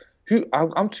group.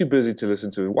 I'm too busy to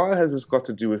listen to it. Why has this got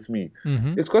to do with me?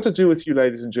 Mm-hmm. It's got to do with you,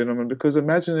 ladies and gentlemen, because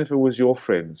imagine if it was your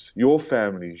friends, your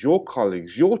families, your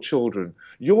colleagues, your children,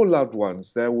 your loved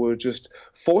ones that were just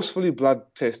forcefully blood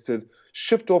tested,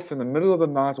 shipped off in the middle of the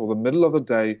night or the middle of the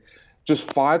day,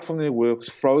 just fired from their works,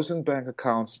 frozen bank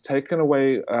accounts, taken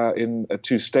away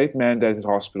to state-mandated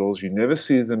hospitals. You never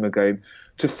see them again,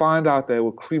 to find out they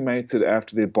were cremated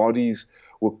after their bodies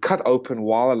were cut open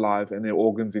while alive and their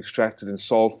organs extracted and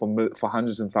sold for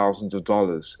hundreds and thousands of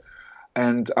dollars.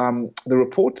 And the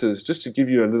reporters, just to give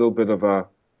you a little bit of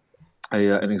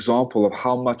an example of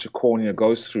how much a cornea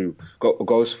goes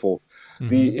for,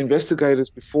 the investigators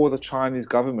before the Chinese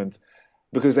government,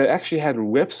 because they actually had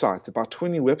websites, about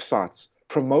 20 websites,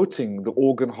 promoting the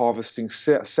organ harvesting,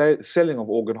 selling of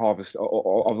organ harvest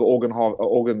of the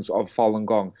organs of Falun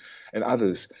Gong and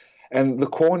others. And the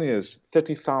corneas,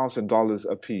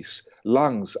 $30,000 a piece.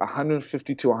 Lungs,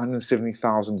 $150,000 to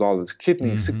 $170,000.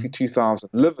 Kidneys, $62,000.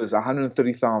 Livers,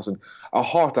 $130,000. A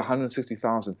heart,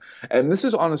 $160,000. And this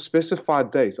is on a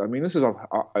specified date. I mean, this is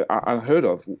unheard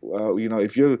of.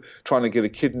 If you're trying to get a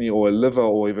kidney or a liver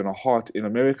or even a heart in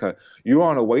America, you're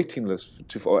on a waiting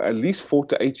list for at least 4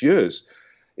 to 8 years.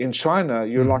 In China,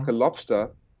 you're like a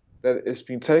lobster that has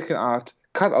been taken out,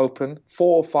 cut open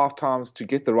 4 or 5 times to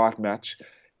get the right match,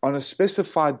 on a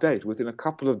specified date within a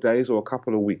couple of days or a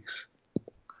couple of weeks,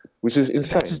 which is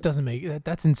insane. That just doesn't make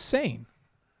that's insane.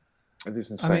 It is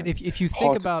insane. I mean, if you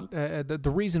think about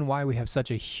the reason why we have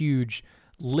such a huge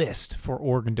list for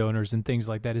organ donors and things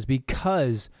like that is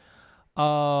because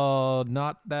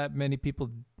not that many people,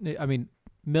 I mean,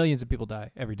 millions of people die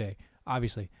every day,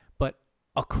 obviously, but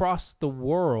across the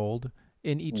world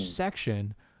in each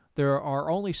section, there are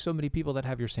only so many people that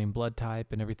have your same blood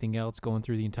type and everything else going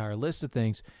through the entire list of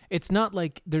things. It's not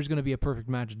like there's going to be a perfect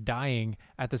match dying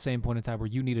at the same point in time where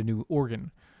you need a new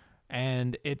organ.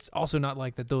 And it's also not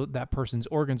like that person's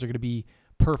organs are going to be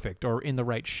perfect or in the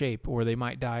right shape, or they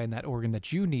might die and that organ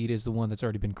that you need is the one that's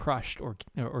already been crushed or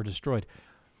destroyed.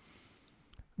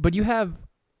 But you have,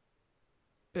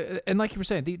 and like you were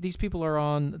saying, these people are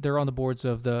on the boards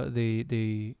of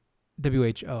the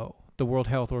WHO, the World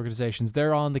Health Organizations.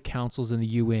 They're on the councils in the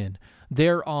UN.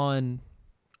 They're on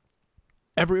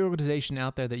every organization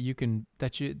out there that you can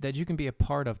be a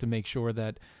part of to make sure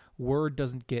that word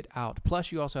doesn't get out.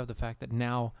 Plus, you also have the fact that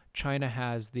now China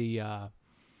has the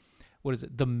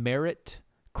the merit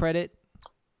credit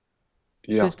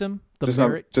system.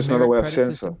 Just another way of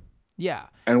censor. Yeah.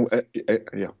 And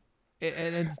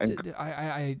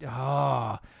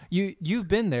you've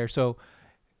been there, so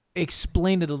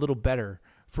explain it a little better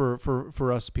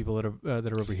for us people that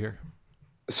are over here.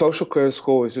 Social credit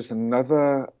score is just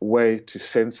another way to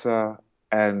censor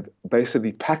and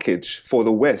basically package for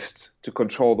the West to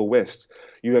control the West.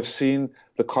 You have seen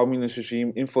the communist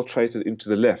regime infiltrated into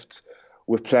the left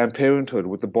with Planned Parenthood,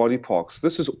 with the body parks.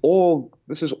 This is all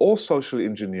socially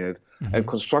engineered and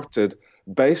constructed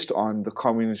based on the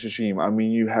communist regime. I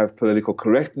mean, you have political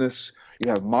correctness,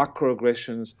 you have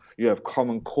microaggressions, you have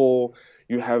common core,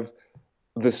 you have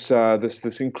this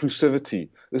inclusivity.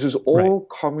 This is all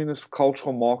communist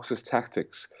cultural Marxist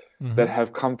tactics that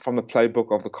have come from the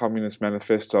playbook of the Communist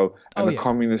Manifesto and the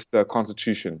Communist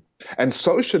Constitution. And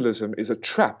socialism is a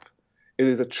trap. It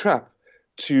is a trap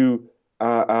to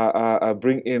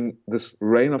bring in this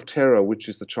reign of terror, which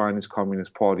is the Chinese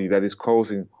Communist Party, that is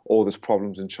causing all these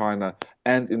problems in China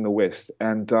and in the West.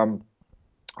 And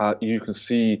you can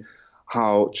see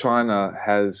how China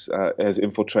has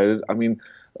infiltrated. I mean,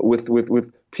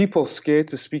 with people scared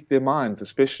to speak their minds,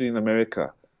 especially in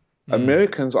America.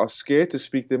 Americans are scared to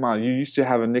speak their mind. You used to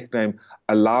have a nickname,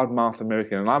 a loudmouth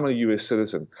American, and I'm a U.S.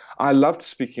 citizen. I loved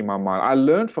speaking my mind. I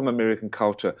learned from American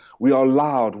culture. We are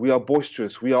loud, we are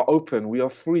boisterous, we are open, we are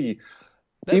free.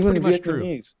 That's even pretty much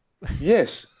Vietnamese.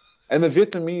 Yes. And the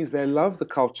Vietnamese, they love the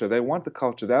culture. They want the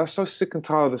culture. They are so sick and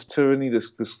tired of this tyranny,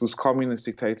 this communist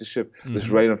dictatorship, this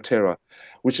reign of terror,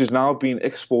 which is now being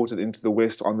exported into the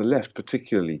West on the left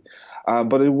particularly.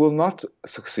 But it will not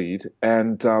succeed.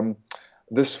 And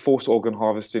this forced organ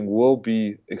harvesting will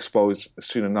be exposed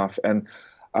soon enough. And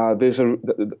there's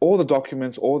all the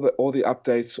documents, all the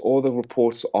updates, all the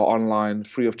reports are online,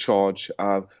 free of charge.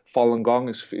 Falun Gong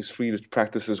is free to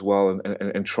practice as well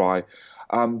and try.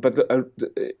 But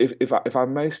if I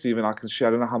may, Stephen, I can share.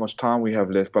 I don't know how much time we have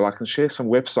left, but I can share some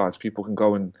websites people can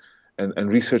go and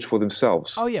research for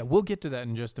themselves. Oh yeah, we'll get to that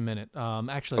in just a minute.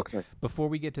 Actually, before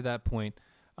we get to that point,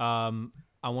 I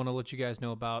want to let you guys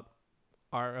know about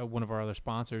one of our other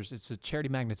sponsors. It's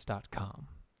CharityMagnets.com.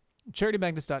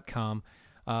 CharityMagnets.com.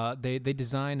 They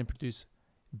design and produce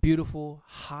beautiful,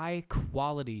 high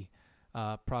quality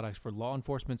products for law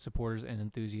enforcement supporters and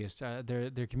enthusiasts.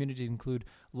 Their communities include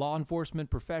law enforcement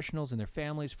professionals and their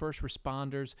families, first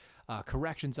responders,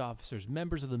 corrections officers,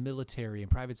 members of the military,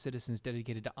 and private citizens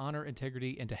dedicated to honor,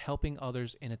 integrity, and to helping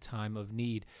others in a time of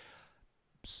need,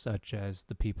 such as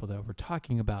the people that we're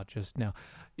talking about just now.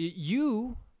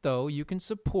 You can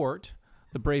support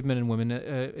the brave men and women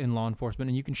in law enforcement,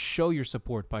 and you can show your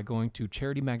support by going to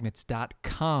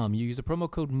CharityMagnets.com. You use the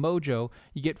promo code MOJO,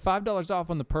 you get $5 off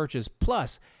on the purchase,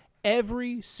 plus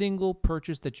every single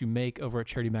purchase that you make over at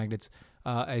Charity Magnets,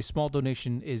 a small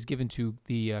donation is given to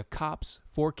the Cops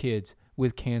for Kids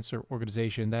with Cancer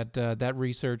organization. That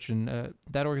research and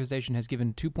that organization has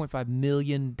given $2.5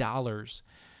 million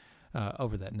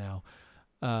over that now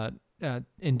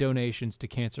in donations to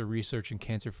cancer research and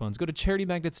cancer funds. Go to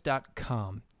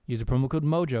charitymagnets.com. Use the promo code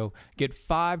MOJO. Get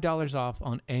 $5 off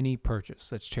on any purchase.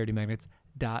 That's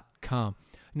charitymagnets.com.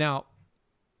 Now,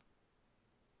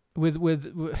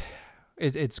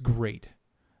 it's great.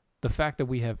 The fact that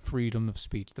we have freedom of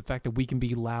speech, the fact that we can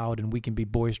be loud and we can be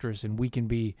boisterous and we can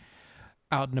be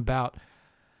out and about.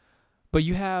 But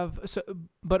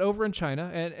but over in China,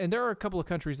 and there are a couple of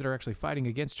countries that are actually fighting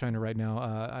against China right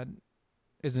now.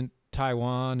 Isn't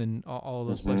Taiwan and all of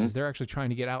those places? They're actually trying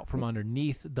to get out from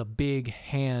underneath the big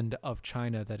hand of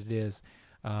China that it is.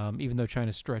 Even though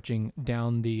China's stretching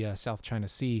down the South China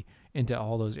Sea into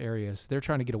all those areas, they're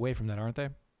trying to get away from that, aren't they?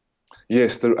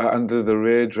 Yes, they're under the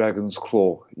red dragon's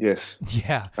claw. Yes.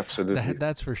 Yeah, absolutely.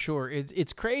 That's for sure.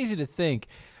 It's crazy to think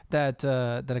that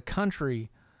a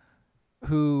country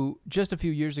who just a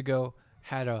few years ago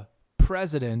had a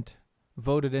president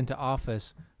voted into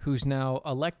office who's now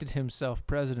elected himself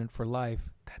president for life.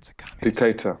 That's a communist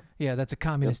dictator. Yeah, that's a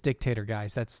communist dictator,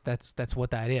 guys. That's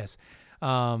what that is.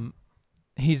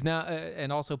 He's now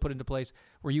and also put into place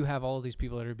where you have all of these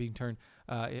people that are being turned.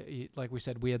 Like we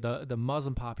said, we had the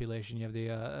Muslim population. You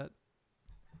have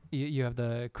you have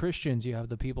the Christians. You have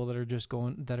the people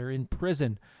that are in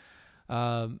prison.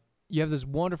 You have this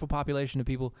wonderful population of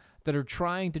people that are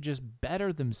trying to just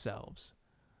better themselves.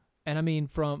 And I mean,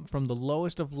 from the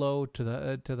lowest of low to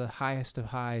the highest of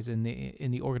highs in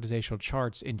the organizational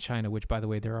charts in China, which, by the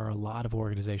way, there are a lot of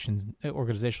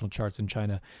organizational charts in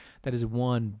China. That is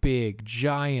one big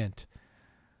giant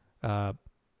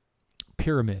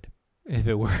pyramid, if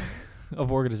it were,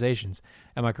 of organizations.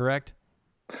 Am I correct?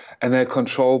 And they're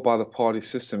controlled by the party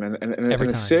system. And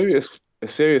a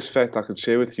serious fact I could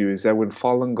share with you is that when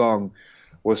Falun Gong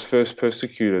was first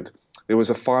persecuted, there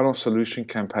was a final solution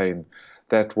campaign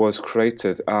that was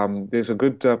created. There's a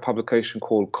good publication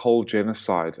called Cold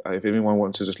Genocide. If anyone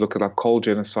wants to just look it up, Cold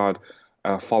Genocide,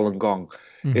 Falun Gong.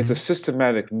 Mm-hmm. It's a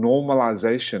systematic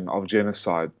normalization of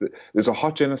genocide. There's a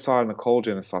hot genocide and a cold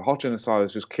genocide. Hot genocide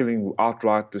is just killing,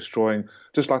 outright destroying,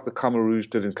 just like the Khmer Rouge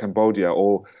did in Cambodia,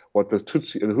 or what the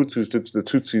Hutus did to the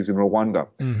Tutsis in Rwanda.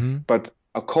 Mm-hmm. But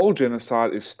a cold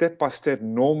genocide is step-by-step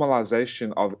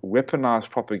normalization of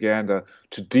weaponized propaganda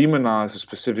to demonize a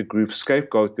specific group,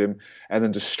 scapegoat them, and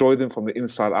then destroy them from the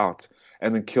inside out,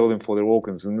 and then kill them for their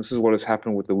organs. And this is what has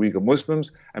happened with the Uyghur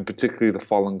Muslims, and particularly the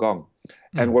Falun Gong.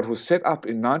 Mm-hmm. And what was set up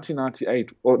in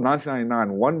 1998 or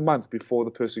 1999, 1 month before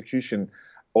the persecution,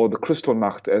 or the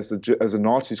Kristallnacht, as the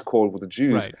Nazis called with the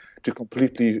Jews, right, to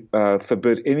completely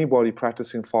forbid anybody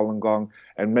practicing Falun Gong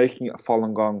and making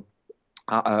Falun Gong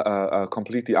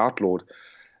completely outlawed.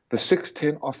 The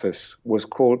 610 office was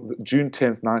called June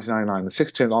 10th, 1999. The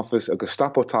 610 office, a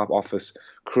Gestapo-type office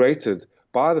created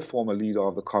by the former leader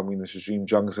of the communist regime,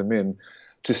 Jiang Zemin,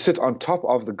 to sit on top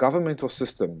of the governmental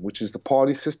system, which is the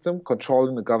party system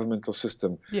controlling the governmental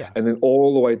system, and then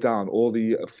all the way down, all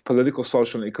the political,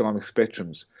 social, and economic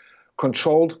spectrums.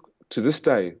 Controlled to this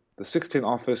day, the 610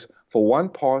 office for one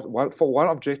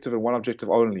objective and one objective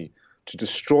only: to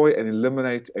destroy and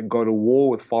eliminate and go to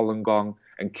war with Falun Gong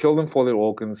and kill them for their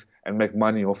organs and make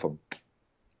money off them.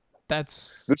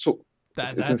 That's insane.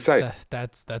 It's insane.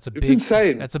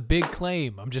 That's a big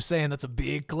claim. I'm just saying that's a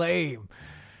big claim.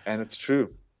 And it's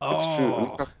true. It's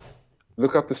true.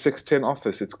 Look up the 610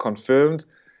 office. It's confirmed.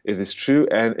 It is true,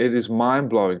 and it is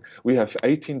mind-blowing. We have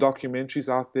 18 documentaries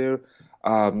out there.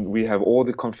 We have all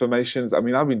the confirmations. I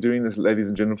mean, I've been doing this, ladies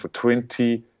and gentlemen, for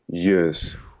 20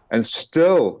 years. And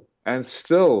still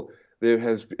there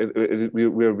has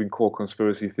we have been called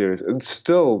conspiracy theories, and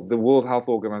still the World Health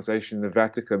Organization, the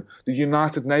Vatican, the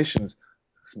United Nations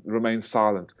remain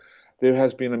silent. There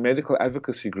has been a medical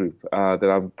advocacy group that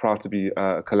I'm proud to be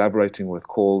collaborating with,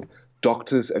 called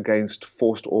Doctors Against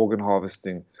Forced Organ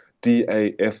Harvesting,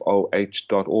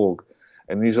 DAFOH.org,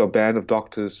 and these are a band of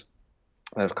doctors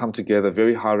that have come together,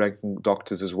 very high-ranking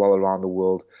doctors as well around the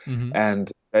world, mm-hmm.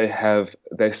 and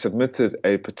they submitted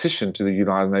a petition to the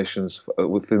United Nations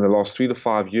within the last 3 to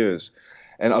 5 years,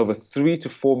 and over 3 to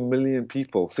 4 million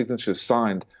people, signatures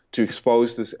signed to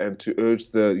expose this and to urge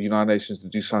the United Nations to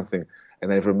do something,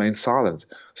 and they've remained silent.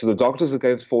 So the Doctors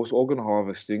Against Forced Organ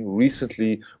Harvesting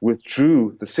recently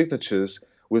withdrew the signatures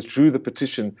withdrew the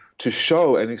petition to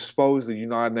show and expose the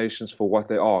United Nations for what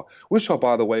they are, which are,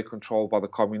 by the way, controlled by the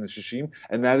communist regime.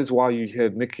 And that is why you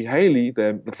heard Nikki Haley,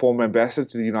 the former ambassador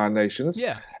to the United Nations,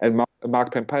 and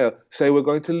Mark Pompeo say we're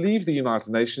going to leave the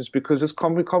United Nations because it's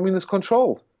communist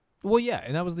controlled. Well, yeah,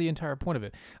 and that was the entire point of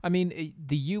it. I mean,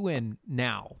 the UN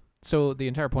now. So the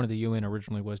entire point of the UN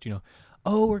originally was,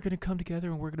 oh, we're going to come together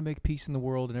and we're going to make peace in the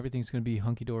world and everything's going to be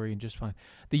hunky-dory and just fine.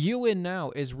 The UN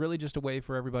now is really just a way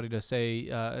for everybody to say,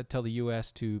 tell the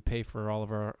U.S. to pay for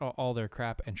all their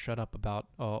crap and shut up about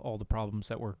all the problems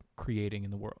that we're creating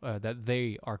in the world, that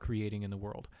they are creating in the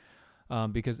world.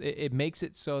 Because it makes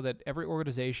it so that every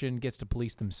organization gets to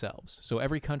police themselves. So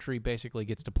every country basically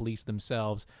gets to police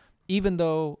themselves, even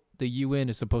though the UN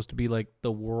is supposed to be like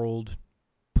the world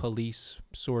police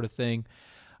sort of thing.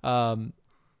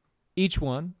 Each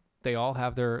one, they all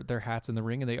have their hats in the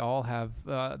ring, and they all have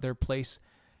their place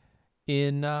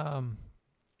in the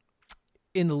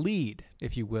lead,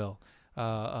 if you will.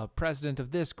 President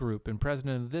of this group and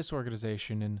president of this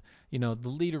organization, and the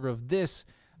leader of this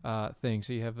thing.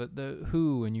 So you have the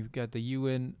WHO, and you've got the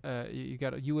UN. You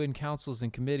got UN councils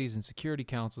and committees and security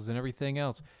councils and everything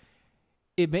else.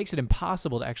 It makes it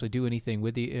impossible to actually do anything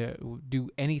with do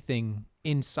anything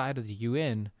inside of the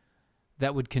UN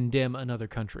that would condemn another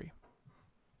country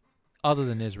other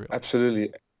than Israel.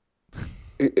 Absolutely.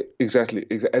 Exactly.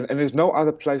 And there's no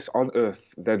other place on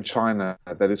earth than China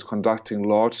that is conducting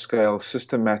large-scale,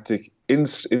 systematic,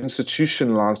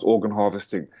 institutionalized organ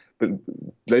harvesting. But,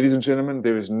 ladies and gentlemen,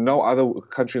 there is no other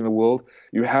country in the world.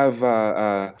 You have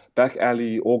back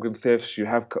alley organ thefts. You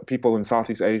have people in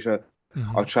Southeast Asia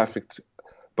are trafficked,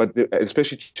 but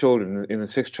especially children in the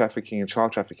sex trafficking and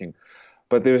child trafficking.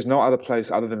 But there is no other place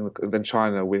other than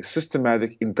China where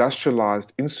systematic,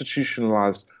 industrialized,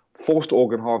 institutionalized, forced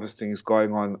organ harvesting is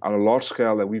going on a large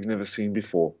scale that we've never seen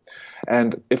before.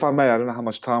 And if I may, I don't know how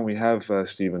much time we have,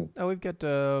 Stephen. Oh, we've got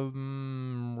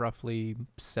roughly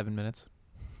 7 minutes.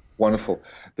 Wonderful.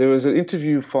 There was an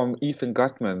interview from Ethan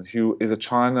Gutmann, who is a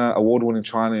award-winning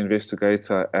China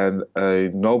investigator and a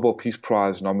Nobel Peace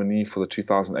Prize nominee for the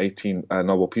 2018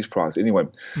 Nobel Peace Prize. Anyway,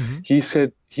 he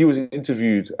said he was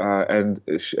interviewed and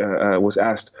was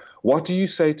asked, what do you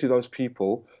say to those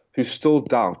people who still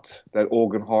doubt that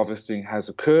organ harvesting has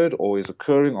occurred or is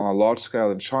occurring on a large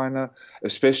scale in China,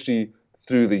 especially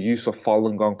through the use of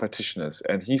Falun Gong practitioners?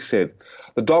 And he said,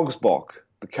 the dogs bark,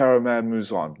 the caravan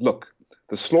moves on. Look,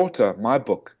 The Slaughter, my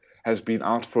book, has been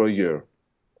out for a year.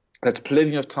 That's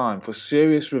plenty of time for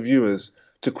serious reviewers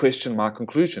to question my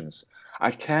conclusions.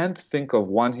 I can't think of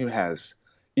one who has.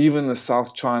 Even the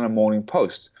South China Morning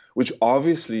Post, which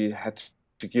obviously had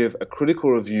to give a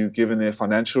critical review given their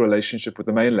financial relationship with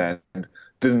the mainland,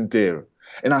 didn't dare.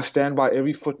 And I stand by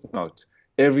every footnote,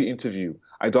 every interview.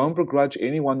 I don't begrudge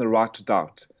anyone the right to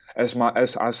doubt. As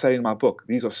I say in my book,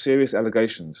 these are serious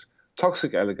allegations,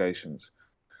 toxic allegations.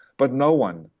 But no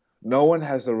one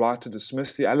has the right to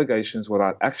dismiss the allegations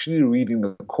without actually reading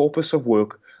the corpus of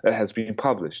work that has been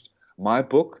published. My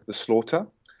book, The Slaughter,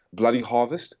 Bloody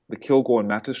Harvest, the Kilgore and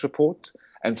Mattis Report,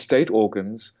 and State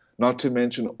Organs, not to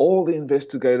mention all the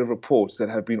investigative reports that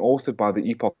have been authored by the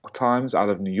Epoch Times out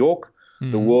of New York,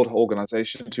 the World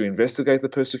Organization to investigate the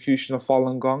persecution of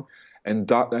Falun Gong, and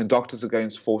Doctors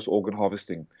Against Forced Organ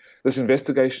Harvesting. This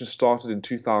investigation started in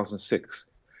 2006.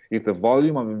 Yet the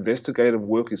volume of investigative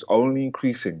work is only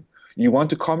increasing. You want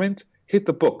to comment? Hit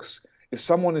the books. If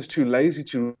someone is too lazy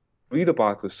to read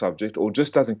about this subject or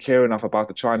just doesn't care enough about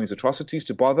the Chinese atrocities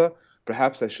to bother,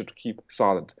 perhaps they should keep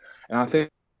silent. And I think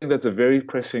that's a very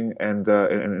pressing and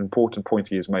an important point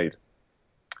he has made.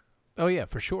 Oh yeah,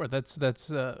 for sure. That's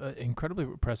incredibly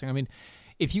pressing. I mean,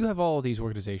 if you have all of these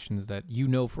organizations that you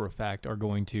know for a fact are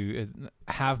going to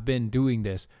have been doing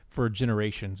this for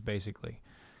generations, basically,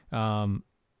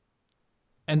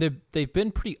 and they've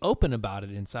been pretty open about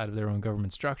it inside of their own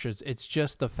government structures. It's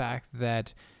just the fact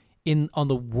that on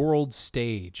the world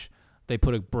stage, they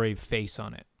put a brave face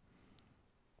on it.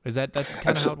 That's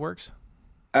kind of how it works?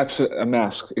 Absolutely, a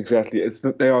mask, exactly.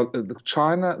 They are the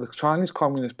Chinese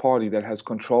Communist Party that has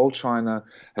controlled China,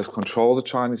 has controlled the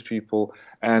Chinese people,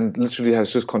 and literally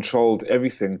has just controlled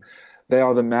everything. They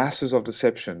are the masters of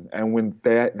deception, and when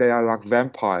they are like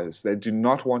vampires, they do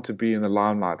not want to be in the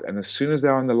limelight. And as soon as they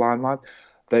are in the limelight,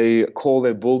 they call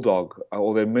their bulldog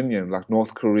or their minion, like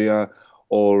North Korea,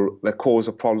 or they cause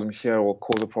a problem here or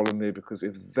cause a problem there. Because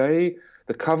if they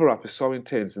the cover-up is so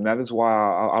intense, and that is why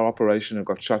our operation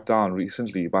got shut down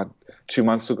recently, about 2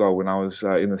 months ago when I was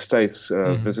in the States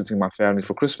visiting my family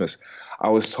for Christmas. I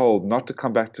was told not to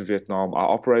come back to Vietnam. Our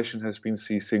operation has been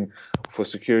ceasing for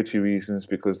security reasons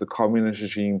because the communist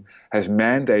regime has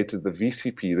mandated the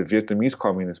VCP, the Vietnamese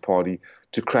Communist Party,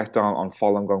 to crack down on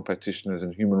Falun Gong practitioners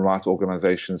and human rights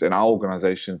organizations, and our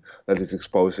organization that is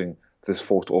exposing this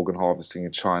forced organ harvesting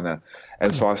in China.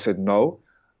 And so I said no.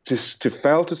 To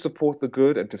fail to support the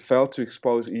good and to fail to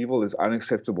expose evil is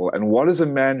unacceptable. And what is a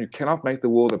man who cannot make the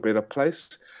world a better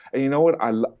place? And you know what?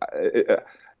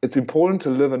 It's important to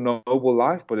live a noble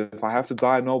life, but if I have to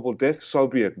die a noble death, so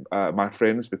be it, my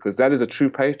friends, because that is a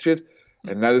true patriot,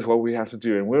 and that is what we have to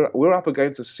do. And we're up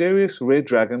against a serious red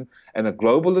dragon and a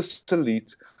globalist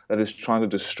elite that is trying to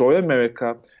destroy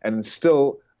America and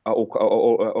instill a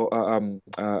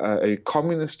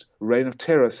communist reign of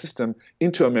terror system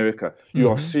into America. You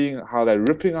are seeing how they're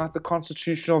ripping out the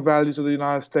constitutional values of the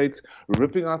United States,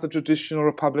 ripping out the traditional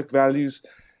republic values,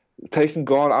 taking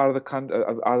God out of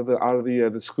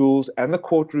the schools and the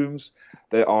courtrooms.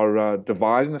 They are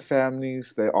dividing the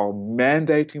families. They are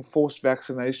mandating forced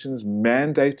vaccinations,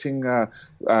 mandating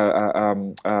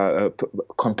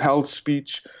compelled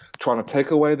speech, trying to take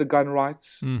away the gun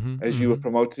rights, as you were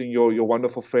promoting your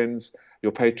wonderful friends,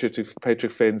 your patriot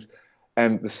friends.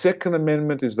 And the Second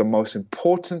Amendment is the most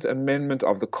important amendment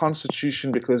of the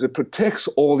Constitution because it protects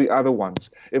all the other ones.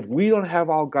 If we don't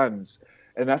have our guns,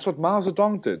 and that's what Mao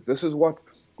Zedong did. This is what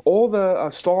all the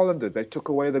Stalin did. They took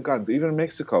away the guns, even in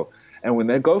Mexico. And when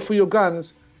they go for your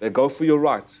guns, they go for your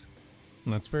rights.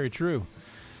 That's very true.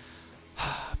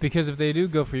 Because if they do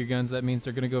go for your guns, that means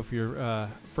they're going to go for your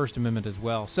First Amendment as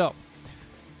well. So,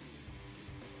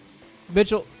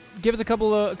 Mitchell, give us a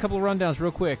couple of rundowns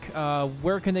real quick.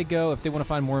 Where can they go if they want to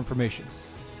find more information?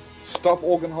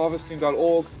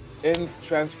 StopOrganHarvesting.org,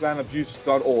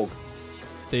 EndTransplantAbuse.org.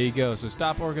 There you go. So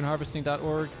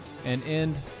StopOrganHarvesting.org and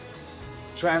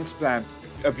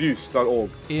EndTransplantAbuse.org.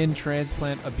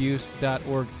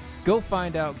 EndTransplantAbuse.org. Go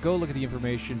find out. Go look at the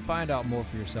information. Find out more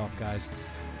for yourself, guys.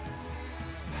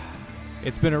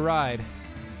 It's been a ride.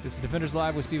 This is Defenders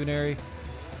Live with Stephen Airy.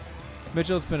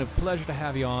 Mitchell, it's been a pleasure to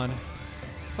have you on.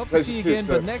 Hope to see you again,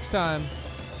 but next time,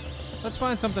 let's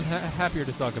find something happier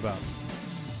to talk about.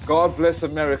 God bless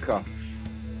America.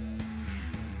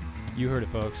 You heard it,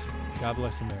 folks. God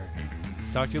bless America.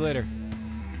 Talk to you later.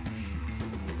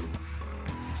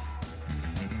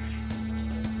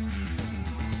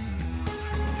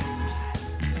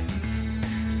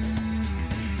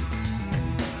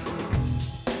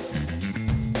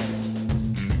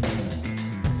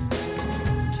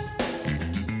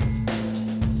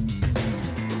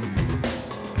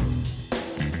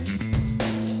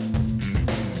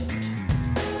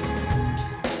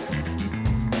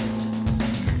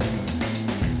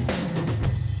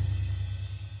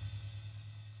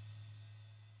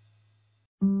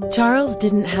 Charles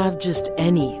didn't have just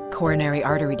any coronary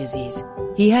artery disease.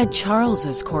 He had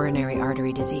Charles's coronary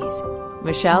artery disease.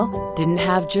 Michelle didn't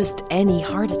have just any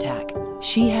heart attack.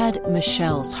 She had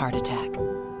Michelle's heart attack.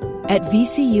 At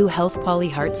VCU Health Poly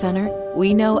Heart Center,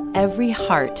 we know every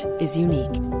heart is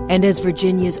unique. And as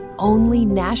Virginia's only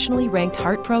nationally ranked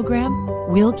heart program,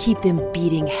 we'll keep them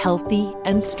beating healthy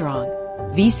and strong.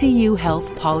 VCU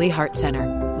Health Poly Heart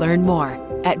Center. Learn more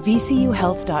at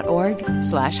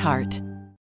vcuhealth.org/heart.